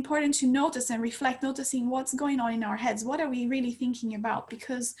it is important to notice and reflect, noticing what's going on in our heads. What are we really thinking about?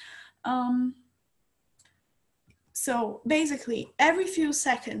 Because so basically every few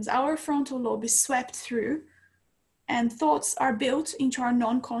seconds our frontal lobe is swept through and thoughts are built into our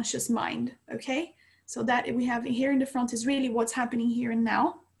non-conscious mind, okay? So that we have here in the front is really what's happening here and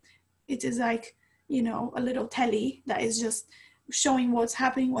now. It is like, a little telly that is just showing what's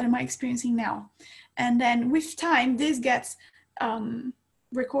happening, what am I experiencing now? And then with time, this gets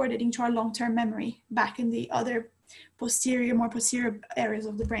recorded into our long-term memory back in the other more posterior areas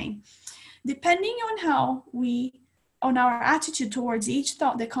of the brain. Depending on on our attitude towards each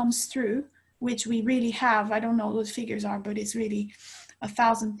thought that comes through, which we really have. I don't know what those figures are, but it's really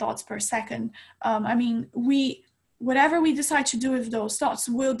 1,000 thoughts per second. I mean, whatever we decide to do with those thoughts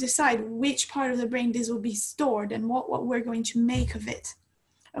will decide which part of the brain this will be stored and what we're going to make of it.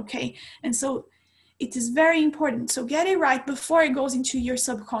 Okay, and so it is very important. So get it right before it goes into your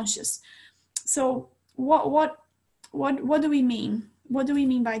subconscious. So what do we mean? What do we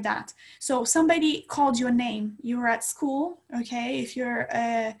mean by that? So somebody called your name. You were at school, okay? If you're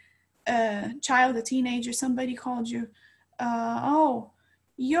a child, a teenager, somebody called you. Oh,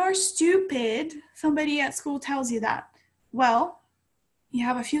 you're stupid. Somebody at school tells you that. Well, you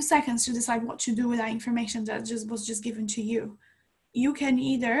have a few seconds to decide what to do with that information that was just given to you. You can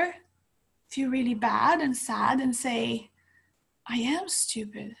either feel really bad and sad and say, I am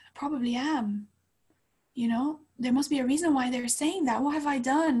stupid. I probably am. You know, there must be a reason why they're saying that. What have I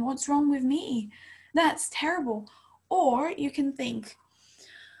done? What's wrong with me? That's terrible. Or you can think,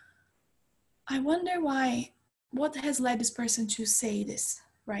 I wonder what has led this person to say this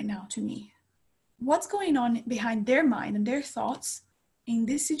right now to me? What's going on behind their mind and their thoughts in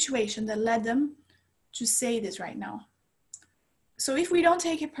this situation that led them to say this right now? So if we don't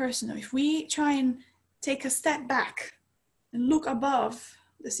take it personal, if we try and take a step back and look above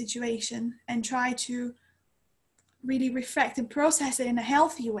the situation and try to really reflect and process it in a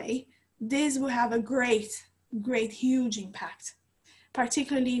healthy way, this will have a great, huge impact,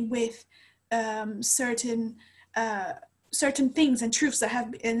 particularly with certain things and truths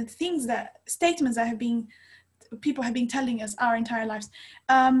statements that people have been telling us our entire lives.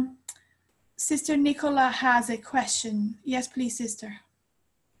 Sister Nicola has a question. Yes, please, sister.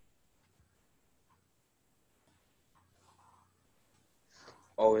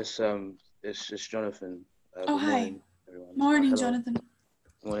 Oh, it's Jonathan. Oh, hi. Morning, everyone. Morning, Hello. Jonathan.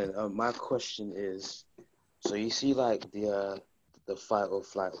 Morning. My question is, so you see like the fight or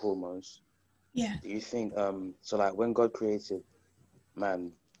flight hormones. Yeah. Do you think so like when God created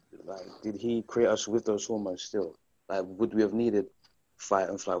man, like did he create us with those hormones still? Like would we have needed fight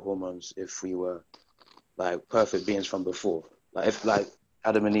and flight hormones if we were like perfect beings from before? Like if like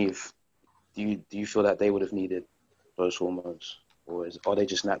Adam and Eve, do you feel that they would have needed those hormones, or are they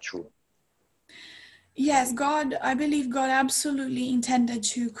just natural? Yes, I believe God absolutely intended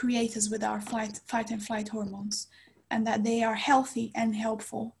to create us with our fight and flight hormones, and that they are healthy and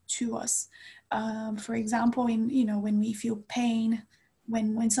helpful to us. For example, when we feel pain,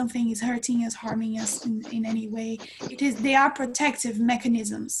 when something is hurting us, harming us in any way, they are protective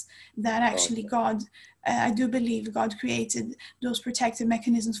mechanisms that actually God, I do believe God created those protective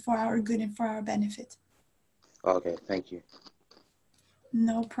mechanisms for our good and for our benefit. Okay, thank you.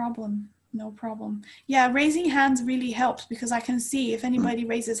 No problem. Yeah, raising hands really helps because I can see if anybody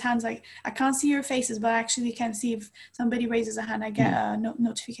raises hands. I can't see your faces, but I actually can see if somebody raises a hand. I get a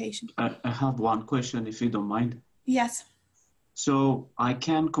notification. I have one question, if you don't mind. Yes. So I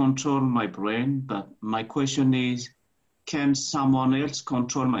can control my brain, but my question is, can someone else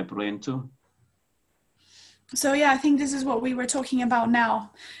control my brain too? So yeah, I think this is what we were talking about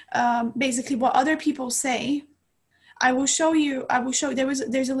now. Basically, what other people say. I will show you.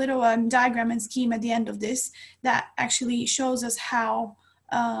 There's a little diagram and scheme at the end of this that actually shows us how.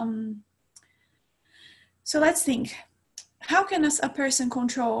 So let's think. How can a person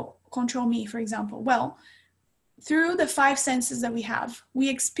control me, for example? Well, through the 5 senses that we have. We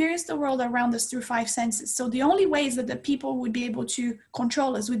experience the world around us through 5 senses. So the only ways that the people would be able to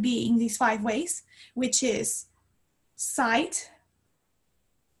control us would be in these 5 ways, which is sight,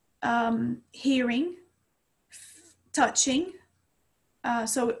 hearing, touching,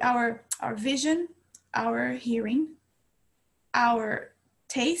 so our vision, our hearing, our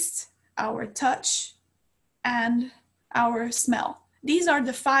taste, our touch, and our smell. These are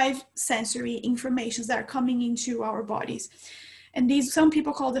the 5 sensory informations that are coming into our bodies. And these, some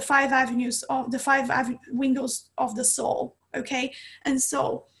people call the 5 avenues of the 5 windows of the soul, okay? And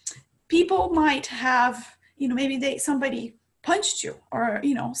so people might have, maybe somebody punched you, or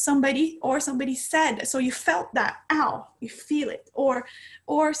somebody said, so you felt that, ow, you feel it,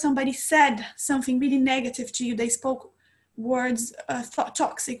 or somebody said something really negative to you. They spoke words,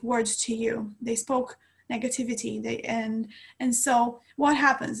 toxic words to you. They spoke negativity. And so what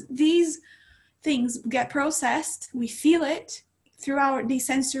happens? These things get processed. We feel it through these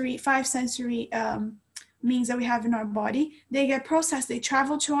 5 sensory means that we have in our body. They get processed. They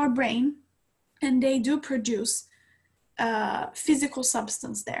travel to our brain, and they do produce physical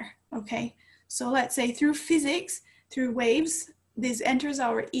substance there. Okay, so let's say through physics, through waves, this enters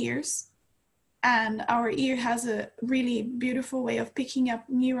our ears, and our ear has a really beautiful way of picking up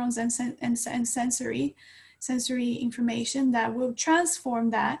neurons and sensory information that will transform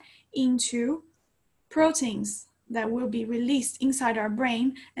that into proteins that will be released inside our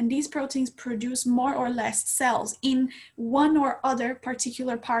brain, and these proteins produce more or less cells in one or other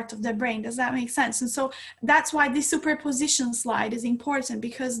particular part of the brain. Does that make sense? And so that's why this superposition slide is important,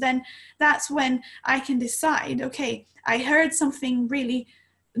 because then that's when I can decide, okay, I heard something really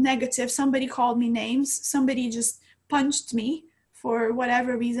negative, somebody called me names, somebody just punched me for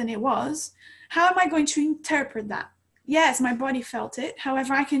whatever reason it was. How am I going to interpret that? Yes, my body felt it.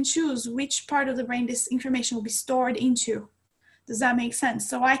 However, I can choose which part of the brain this information will be stored into. Does that make sense?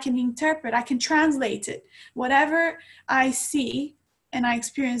 So I can interpret, I can translate it. Whatever I see and I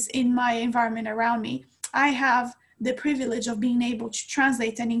experience in my environment around me, I have the privilege of being able to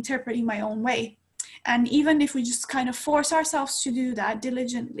translate and interpret in my own way. And even if we just kind of force ourselves to do that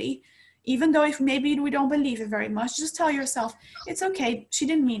diligently, even though if maybe we don't believe it very much, just tell yourself, it's okay, she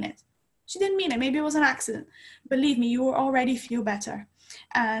didn't mean it. She didn't mean it. Maybe it was an accident. Believe me, you will already feel better.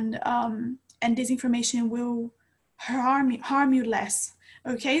 And this information will harm you less.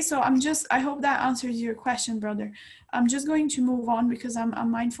 Okay, so I hope that answers your question, brother. I'm just going to move on because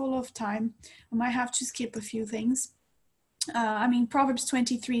I'm mindful of time. I might have to skip a few things. Proverbs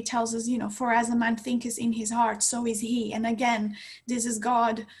 23 tells us, for as a man thinketh in his heart, so is he. And again, this is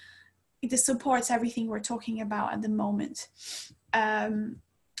God. This supports everything we're talking about at the moment.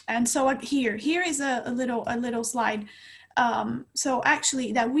 And so here is a little slide. So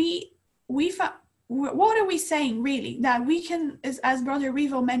actually that what are we saying really? That we can, as Brother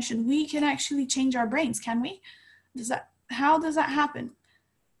Revo mentioned, we can actually change our brains, can we? How does that happen?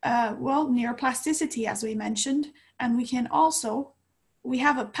 Well, neuroplasticity, as we mentioned, and we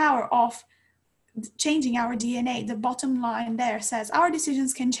have a power of changing our DNA. The bottom line there says our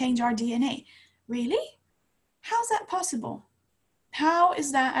decisions can change our DNA. Really? How's that possible? How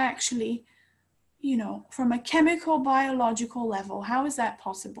is that actually, from a chemical, biological level, how is that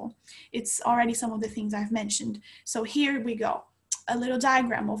possible? It's already some of the things I've mentioned. So here we go. A little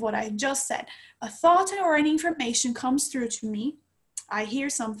diagram of what I just said. A thought or an information comes through to me. I hear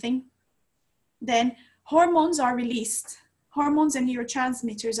something. Then hormones are released. Hormones and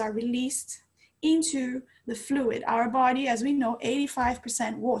neurotransmitters are released into the fluid. Our body, as we know,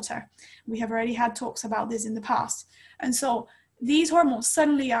 85% water. We have already had talks about this in the past. And so these hormones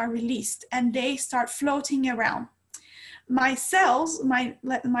suddenly are released and they start floating around. My cells, my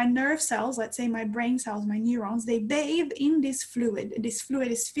nerve cells, let's say my brain cells, my neurons, they bathe in this fluid. This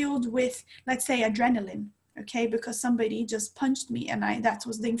fluid is filled with, let's say, adrenaline, okay, because somebody just punched me and that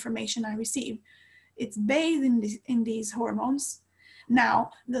was the information I received. It's bathed in these hormones.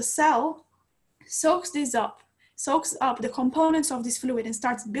 Now, the cell soaks up the components of this fluid and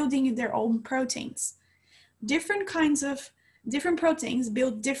starts building their own proteins. Different proteins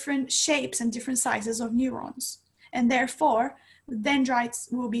build different shapes and different sizes of neurons. And therefore, dendrites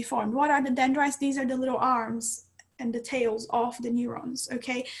will be formed. What are the dendrites? These are the little arms and the tails of the neurons,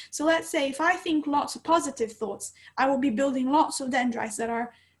 okay? So let's say if I think lots of positive thoughts, I will be building lots of dendrites that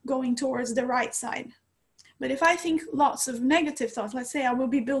are going towards the right side. But if I think lots of negative thoughts, let's say I will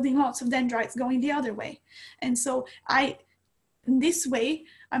be building lots of dendrites going the other way. And so in this way,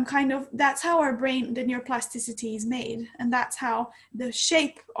 that's how our brain, the neuroplasticity is made. And that's how the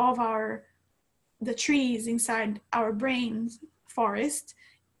shape of the trees inside our brain forest,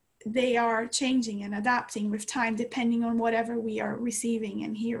 they are changing and adapting with time, depending on whatever we are receiving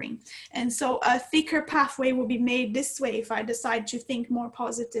and hearing. And so a thicker pathway will be made this way if I decide to think more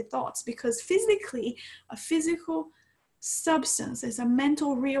positive thoughts, because physically, a physical substance as a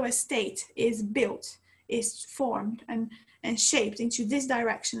mental real estate is built, is formed and shaped into this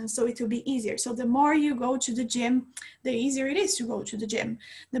direction, and so it will be easier. So the more you go to the gym, the easier it is to go to the gym.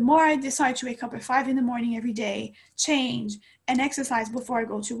 The more I decide to wake up at 5 a.m. every day, change and exercise before I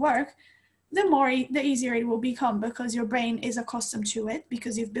go to work, the easier it will become, because your brain is accustomed to it,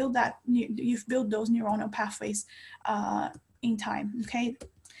 because you've built those neuronal pathways in time, okay?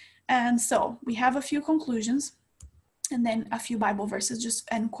 And so we have a few conclusions, and then a few Bible verses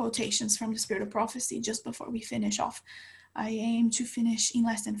and quotations from the Spirit of Prophecy just before we finish off. I aim to finish in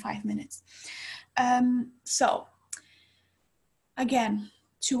less than 5 minutes. So again,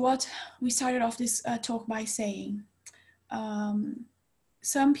 to what we started off this talk by saying,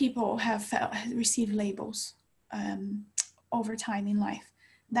 some people have received labels over time in life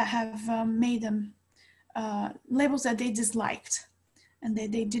that have made them labels that they disliked and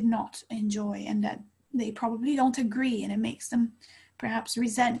that they did not enjoy, and that they probably don't agree, and it makes them perhaps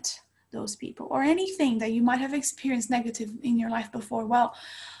resent those people, or anything that you might have experienced negative in your life before. Well,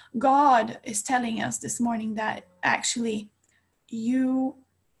 God is telling us this morning that actually you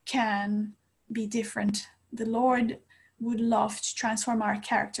can be different. The Lord would love to transform our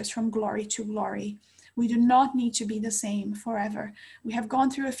characters from glory to glory. We do not need to be the same forever. We have gone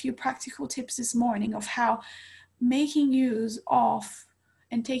through a few practical tips this morning of how making use of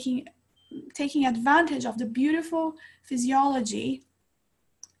and taking advantage of the beautiful physiology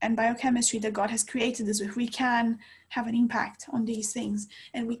and biochemistry that God has created us with, we can have an impact on these things,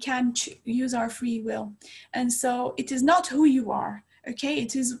 and we can use our free will. And so it is not who you are, okay?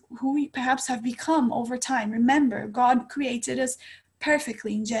 It is who we perhaps have become over time. Remember, God created us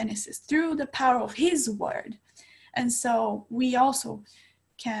perfectly in Genesis through the power of his word. And so we also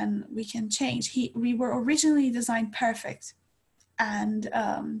can change. We were originally designed perfect, and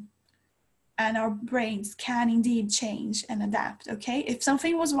our brains can indeed change and adapt, okay? If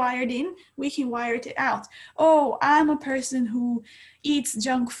something was wired in, we can wire it out. Oh, I'm a person who eats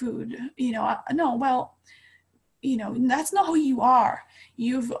junk food, no, well, that's not who you are.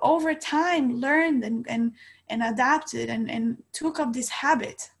 You've over time learned and adapted and took up this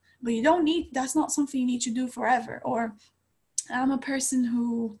habit, but that's not something you need to do forever. Or I'm a person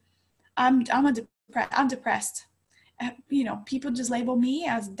who, I'm depressed. People just label me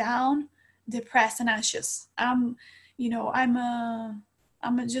as down, depressed, and anxious. I'm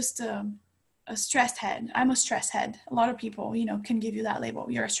just a stress head. I'm a stress head. A lot of people, can give you that label.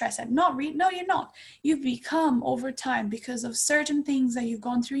 You're a stress head. No, you're not. You've become over time, because of certain things that you've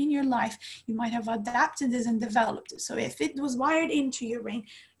gone through in your life, you might have adapted this and developed it. So if it was wired into your brain,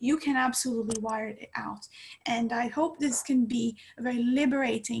 you can absolutely wire it out. And I hope this can be a very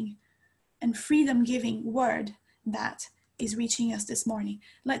liberating and freedom-giving word that is reaching us this morning.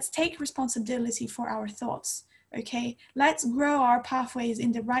 Let's take responsibility for our thoughts, okay? Let's grow our pathways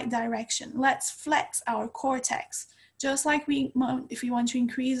in the right direction. Let's flex our cortex. Just like if we want to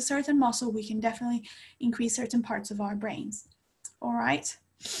increase a certain muscle, we can definitely increase certain parts of our brains, all right?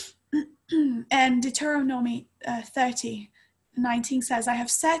 And Deuteronomy 30:19 says, I have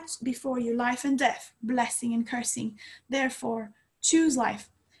set before you life and death, blessing and cursing. Therefore, choose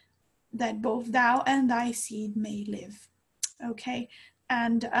life, that both thou and thy seed may live. Okay,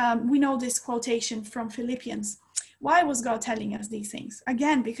 and we know this quotation from Philippians. Why was God telling us these things?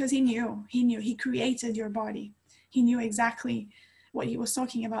 Again, because he knew he created your body. He knew exactly what he was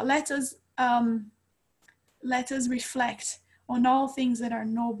talking about. Let us reflect on all things that are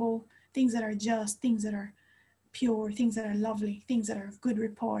noble, things that are just, things that are pure, things that are lovely, things that are of good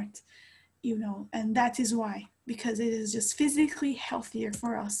report, and that is why, because it is just physically healthier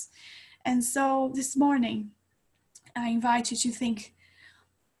for us. And so this morning, I invite you to think,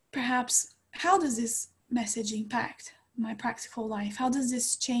 perhaps, how does this message impact my practical life? How does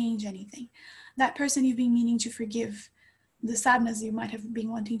this change anything? That person you've been meaning to forgive, the sadness you might have been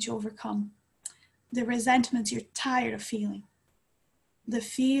wanting to overcome, the resentment you're tired of feeling, the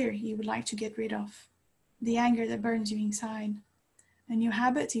fear you would like to get rid of, the anger that burns you inside, a new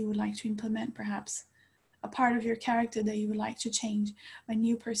habit you would like to implement, perhaps, a part of your character that you would like to change, a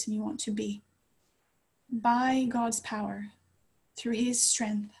new person you want to be. By God's power, through his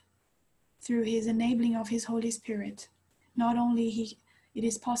strength, through his enabling of his Holy Spirit, not only it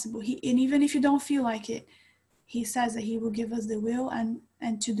is possible, and even if you don't feel like it, he says that he will give us the will and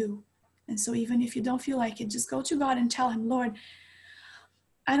to do. And so even if you don't feel like it, just go to God and tell him, Lord,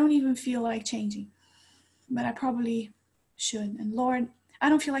 I don't even feel like changing, but I probably should. And Lord, I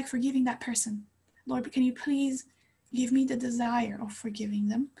don't feel like forgiving that person. Lord, can you please give me the desire of forgiving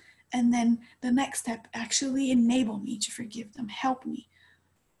them? And then the next step, actually enable me to forgive them. Help me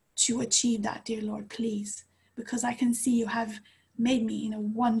to achieve that, dear Lord, please. Because I can see you have made me in a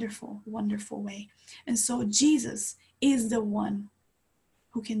wonderful, wonderful way. And so Jesus is the one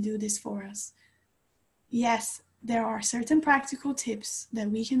who can do this for us. Yes, there are certain practical tips that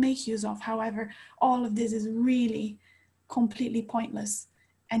we can make use of. However, all of this is really completely pointless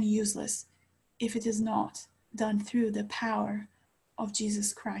and useless if it is not done through the power of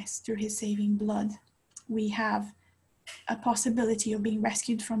Jesus Christ, through his saving blood. We have a possibility of being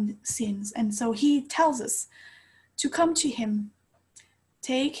rescued from sins. And so he tells us to come to him,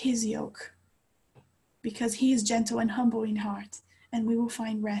 take his yoke, because he is gentle and humble in heart, and we will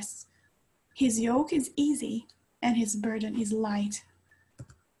find rest. His yoke is easy and his burden is light.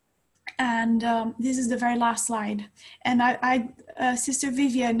 And this is the very last slide. And I Sister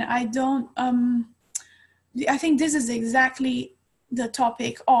Vivian, I think this is exactly the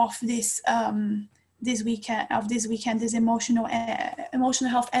topic of this weekend, this emotional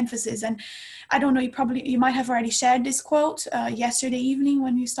health emphasis. And I don't know, you might have already shared this quote yesterday evening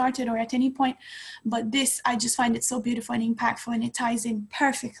when you started, or at any point, but this, I just find it so beautiful and impactful, and it ties in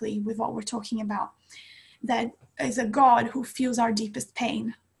perfectly with what we're talking about. That is a God who feels our deepest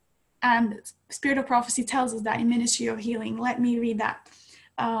pain. And Spirit of Prophecy tells us that in Ministry of Healing. Let me read that.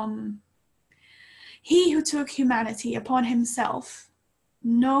 He who took humanity upon himself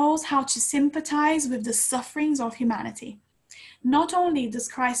knows how to sympathize with the sufferings of humanity. Not only does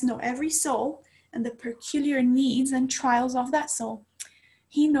Christ know every soul and the peculiar needs and trials of that soul,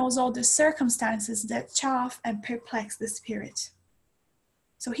 he knows all the circumstances that chafe and perplex the spirit.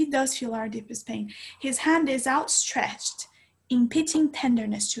 So he does feel our deepest pain. His hand is outstretched in pitying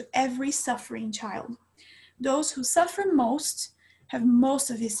tenderness to every suffering child. Those who suffer most have most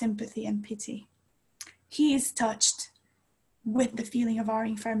of his sympathy and pity. He is touched with the feeling of our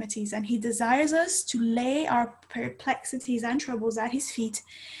infirmities, and he desires us to lay our perplexities and troubles at his feet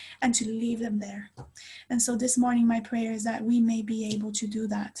and to leave them there. And so this morning, my prayer is that we may be able to do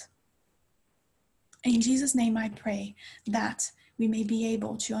that. In Jesus' name, I pray that we may be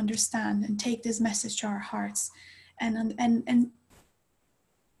able to understand and take this message to our hearts and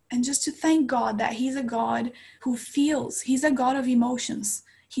just to thank God that he's a God who feels. He's a God of emotions.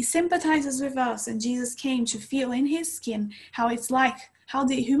 He sympathizes with us, and Jesus came to feel in his skin how it's like, how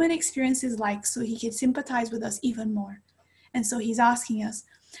the human experience is like, so he can sympathize with us even more. And so he's asking us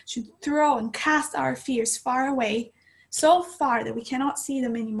to throw and cast our fears far away, so far that we cannot see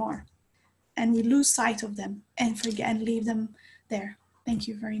them anymore, and we lose sight of them and forget and leave them there. Thank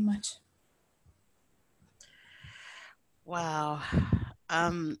you very much. Wow.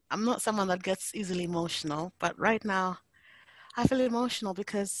 I'm not someone that gets easily emotional, but right now I feel emotional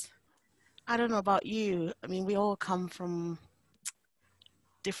because I don't know about you. I mean, we all come from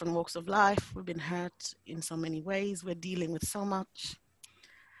different walks of life. We've been hurt in so many ways. We're dealing with so much.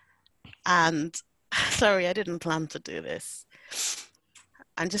 And sorry, I didn't plan to do this.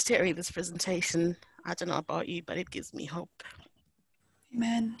 And just hearing this presentation, I don't know about you, but it gives me hope.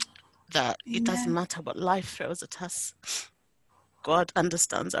 Amen. That Amen. It doesn't matter what life throws at us. God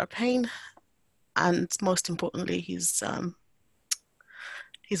understands our pain. And most importantly, He's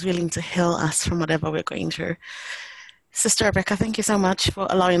willing to heal us from whatever we're going through. Sister Rebecca, thank you so much for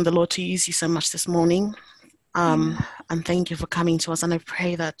allowing the Lord to use you so much this morning. And thank you for coming to us. And I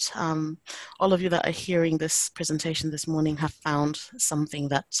pray that all of you that are hearing this presentation this morning have found something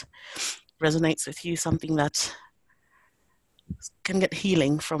that resonates with you, something that can get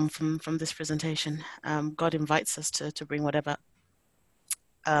healing from this presentation. God invites us to bring whatever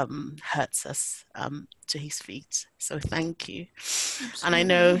hurts us to his feet. So thank you. Absolutely. And I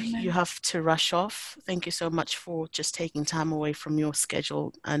know you have to rush off. Thank you so much for just taking time away from your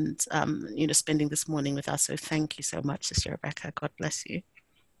schedule and spending this morning with us. So thank you so much, Sister Rebecca. God bless you.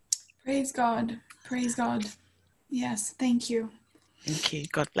 Praise God. Praise God. Yes, thank you. Thank you.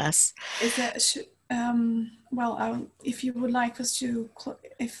 God bless. Is that if you would like us to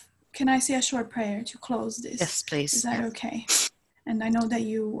can I say a short prayer to close this? Yes, please. Is that okay? And I know that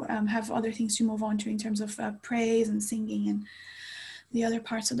you have other things to move on to in terms of praise and singing and the other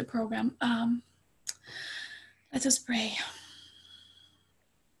parts of the program. Let us pray.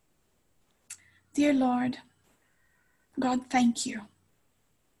 Dear Lord, God, thank you.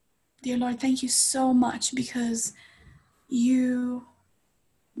 Dear Lord, thank you so much because you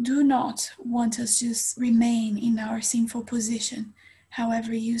do not want us to remain in our sinful position.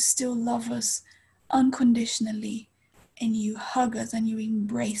 However, you still love us unconditionally, and you hug us and you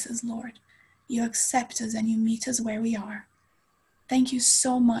embrace us, Lord. You accept us and you meet us where we are. Thank you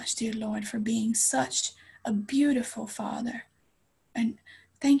so much, dear Lord, for being such a beautiful Father. And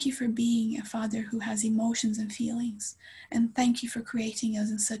thank you for being a Father who has emotions and feelings. And thank you for creating us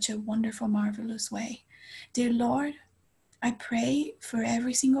in such a wonderful, marvelous way. Dear Lord, I pray for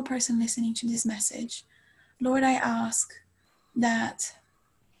every single person listening to this message. Lord, I ask that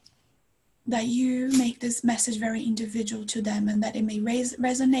you make this message very individual to them and that it may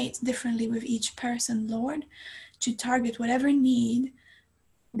resonate differently with each person, Lord, to target whatever need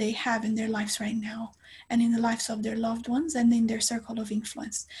they have in their lives right now and in the lives of their loved ones and in their circle of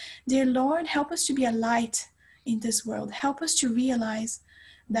influence. Dear Lord, help us to be a light in this world. Help us to realize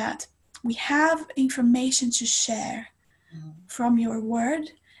that we have information to share from your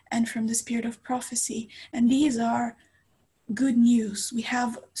word and from the Spirit of prophecy. And these are good news. We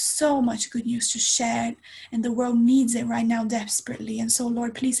have so much good news to share, and the world needs it right now desperately. And so,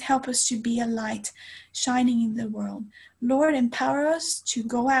 Lord, please help us to be a light shining in the world. Lord, empower us to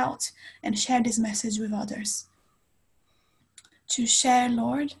go out and share this message with others. To share,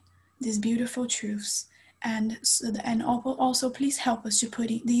 Lord, these beautiful truths. And also please help us to put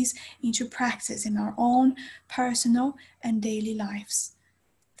these into practice in our own personal and daily lives.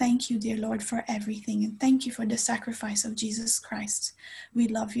 Thank you, dear Lord, for everything. And thank you for the sacrifice of Jesus Christ. We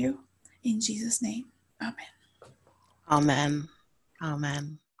love you. In Jesus' name, amen. Amen.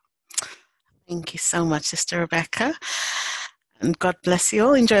 Amen. Thank you so much, Sister Rebecca. And God bless you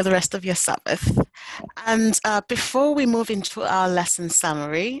all. Enjoy the rest of your Sabbath. And before we move into our lesson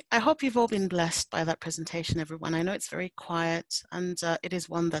summary, I hope you've all been blessed by that presentation, everyone. I know it's very quiet, and it is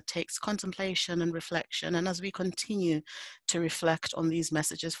one that takes contemplation and reflection. And as we continue to reflect on these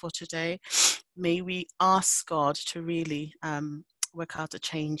messages for today, may we ask God to really work out a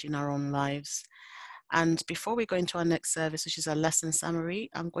change in our own lives. And before we go into our next service, which is our lesson summary,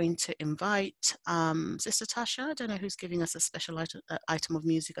 I'm going to invite Sister Tasha. I don't know who's giving us a special item of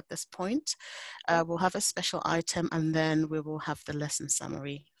music at this point. We'll have a special item, and then we will have the lesson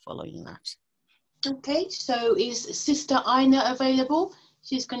summary following that. Okay, so is Sister Ina available?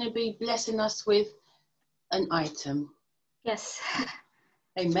 She's going to be blessing us with an item. Yes.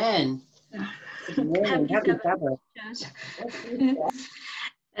 Amen. Happy Sabbath.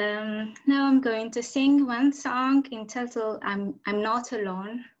 Now I'm going to sing one song entitled I'm Not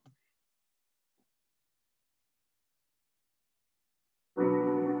Alone.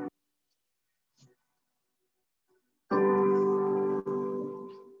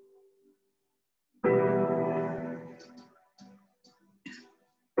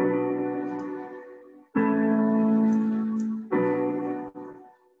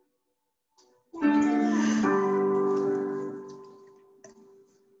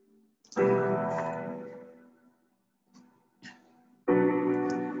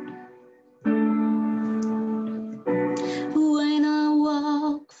 When I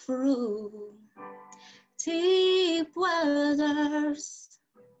walk through deep waters,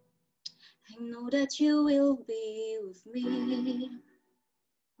 I know that you will be with me.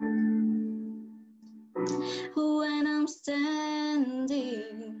 When I'm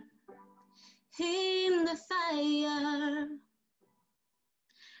standing in the fire,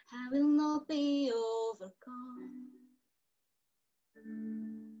 I will not be overcome.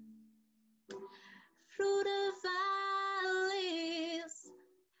 Through the valleys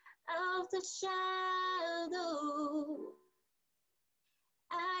of the shadow,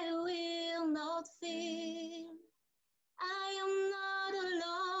 I will not fear. I am not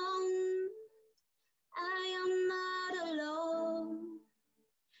alone. I am not alone.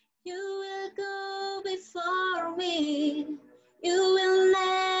 You will go before me. You will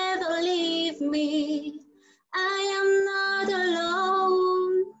never leave me. I am not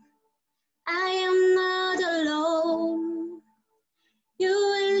alone. I am not alone. You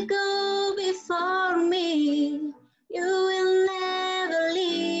will go before me. You will never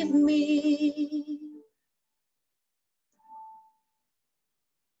leave me.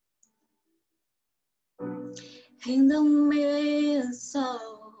 In the midst of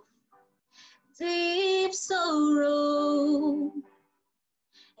deep sorrow,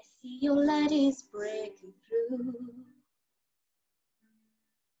 I see your light is breaking through.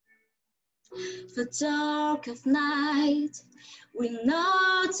 The dark of night will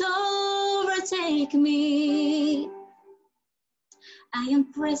not overtake me. I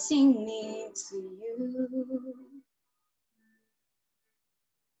am pressing into you.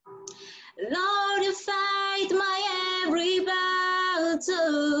 Lord, you fight my every battle,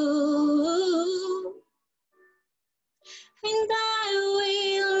 and I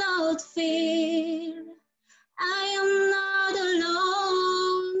will not fear. I am not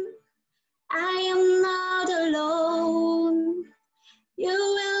alone. I am not alone. You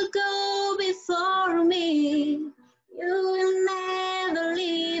will go before me. You will never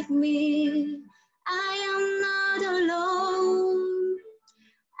leave me. I am not alone.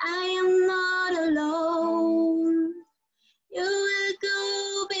 I am not alone. You will go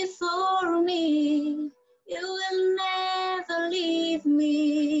before me. You will never leave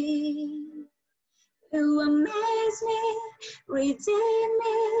me. You amaze me, redeem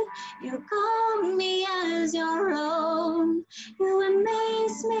me. You call me as your own. You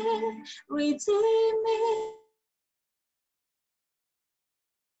amaze me, redeem me.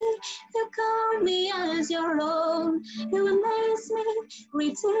 You call me as your own. You amaze me,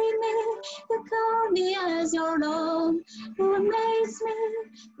 redeem me. You call me as your own. You amaze me,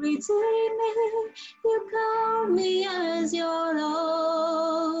 redeem me. You call me as your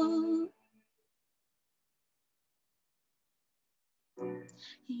own.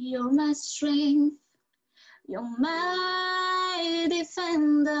 You're my strength. You're my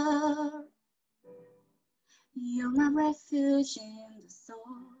defender. You're my refuge in the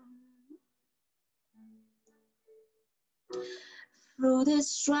storm. Through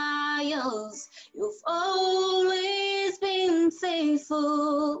these trials, you've always been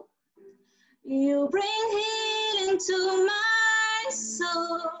faithful. You bring healing to my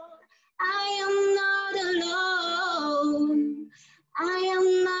soul. I am not alone. I am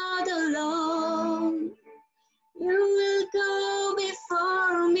not alone.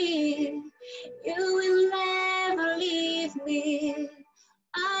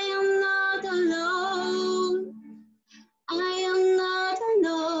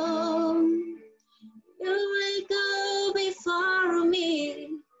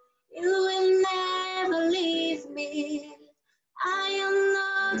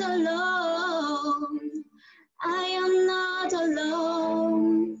 not alone. I am not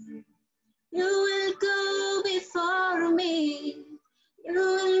alone. You will go before me. You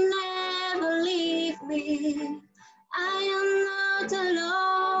will never leave me. I am not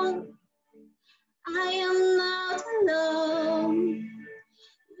alone. I am not alone.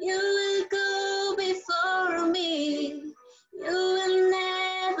 You will go before me. You will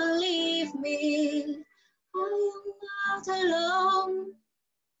never leave me. I am not alone.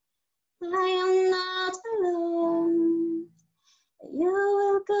 I am not alone. You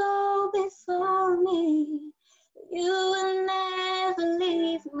will go before me. You will never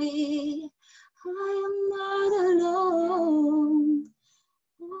leave me. I am not alone.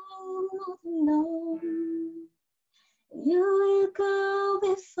 I am not alone. You will go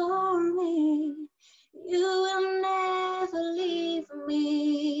before me. You will never leave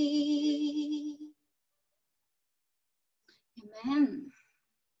me. Amen.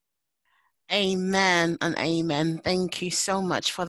 Amen and amen. Thank you so much for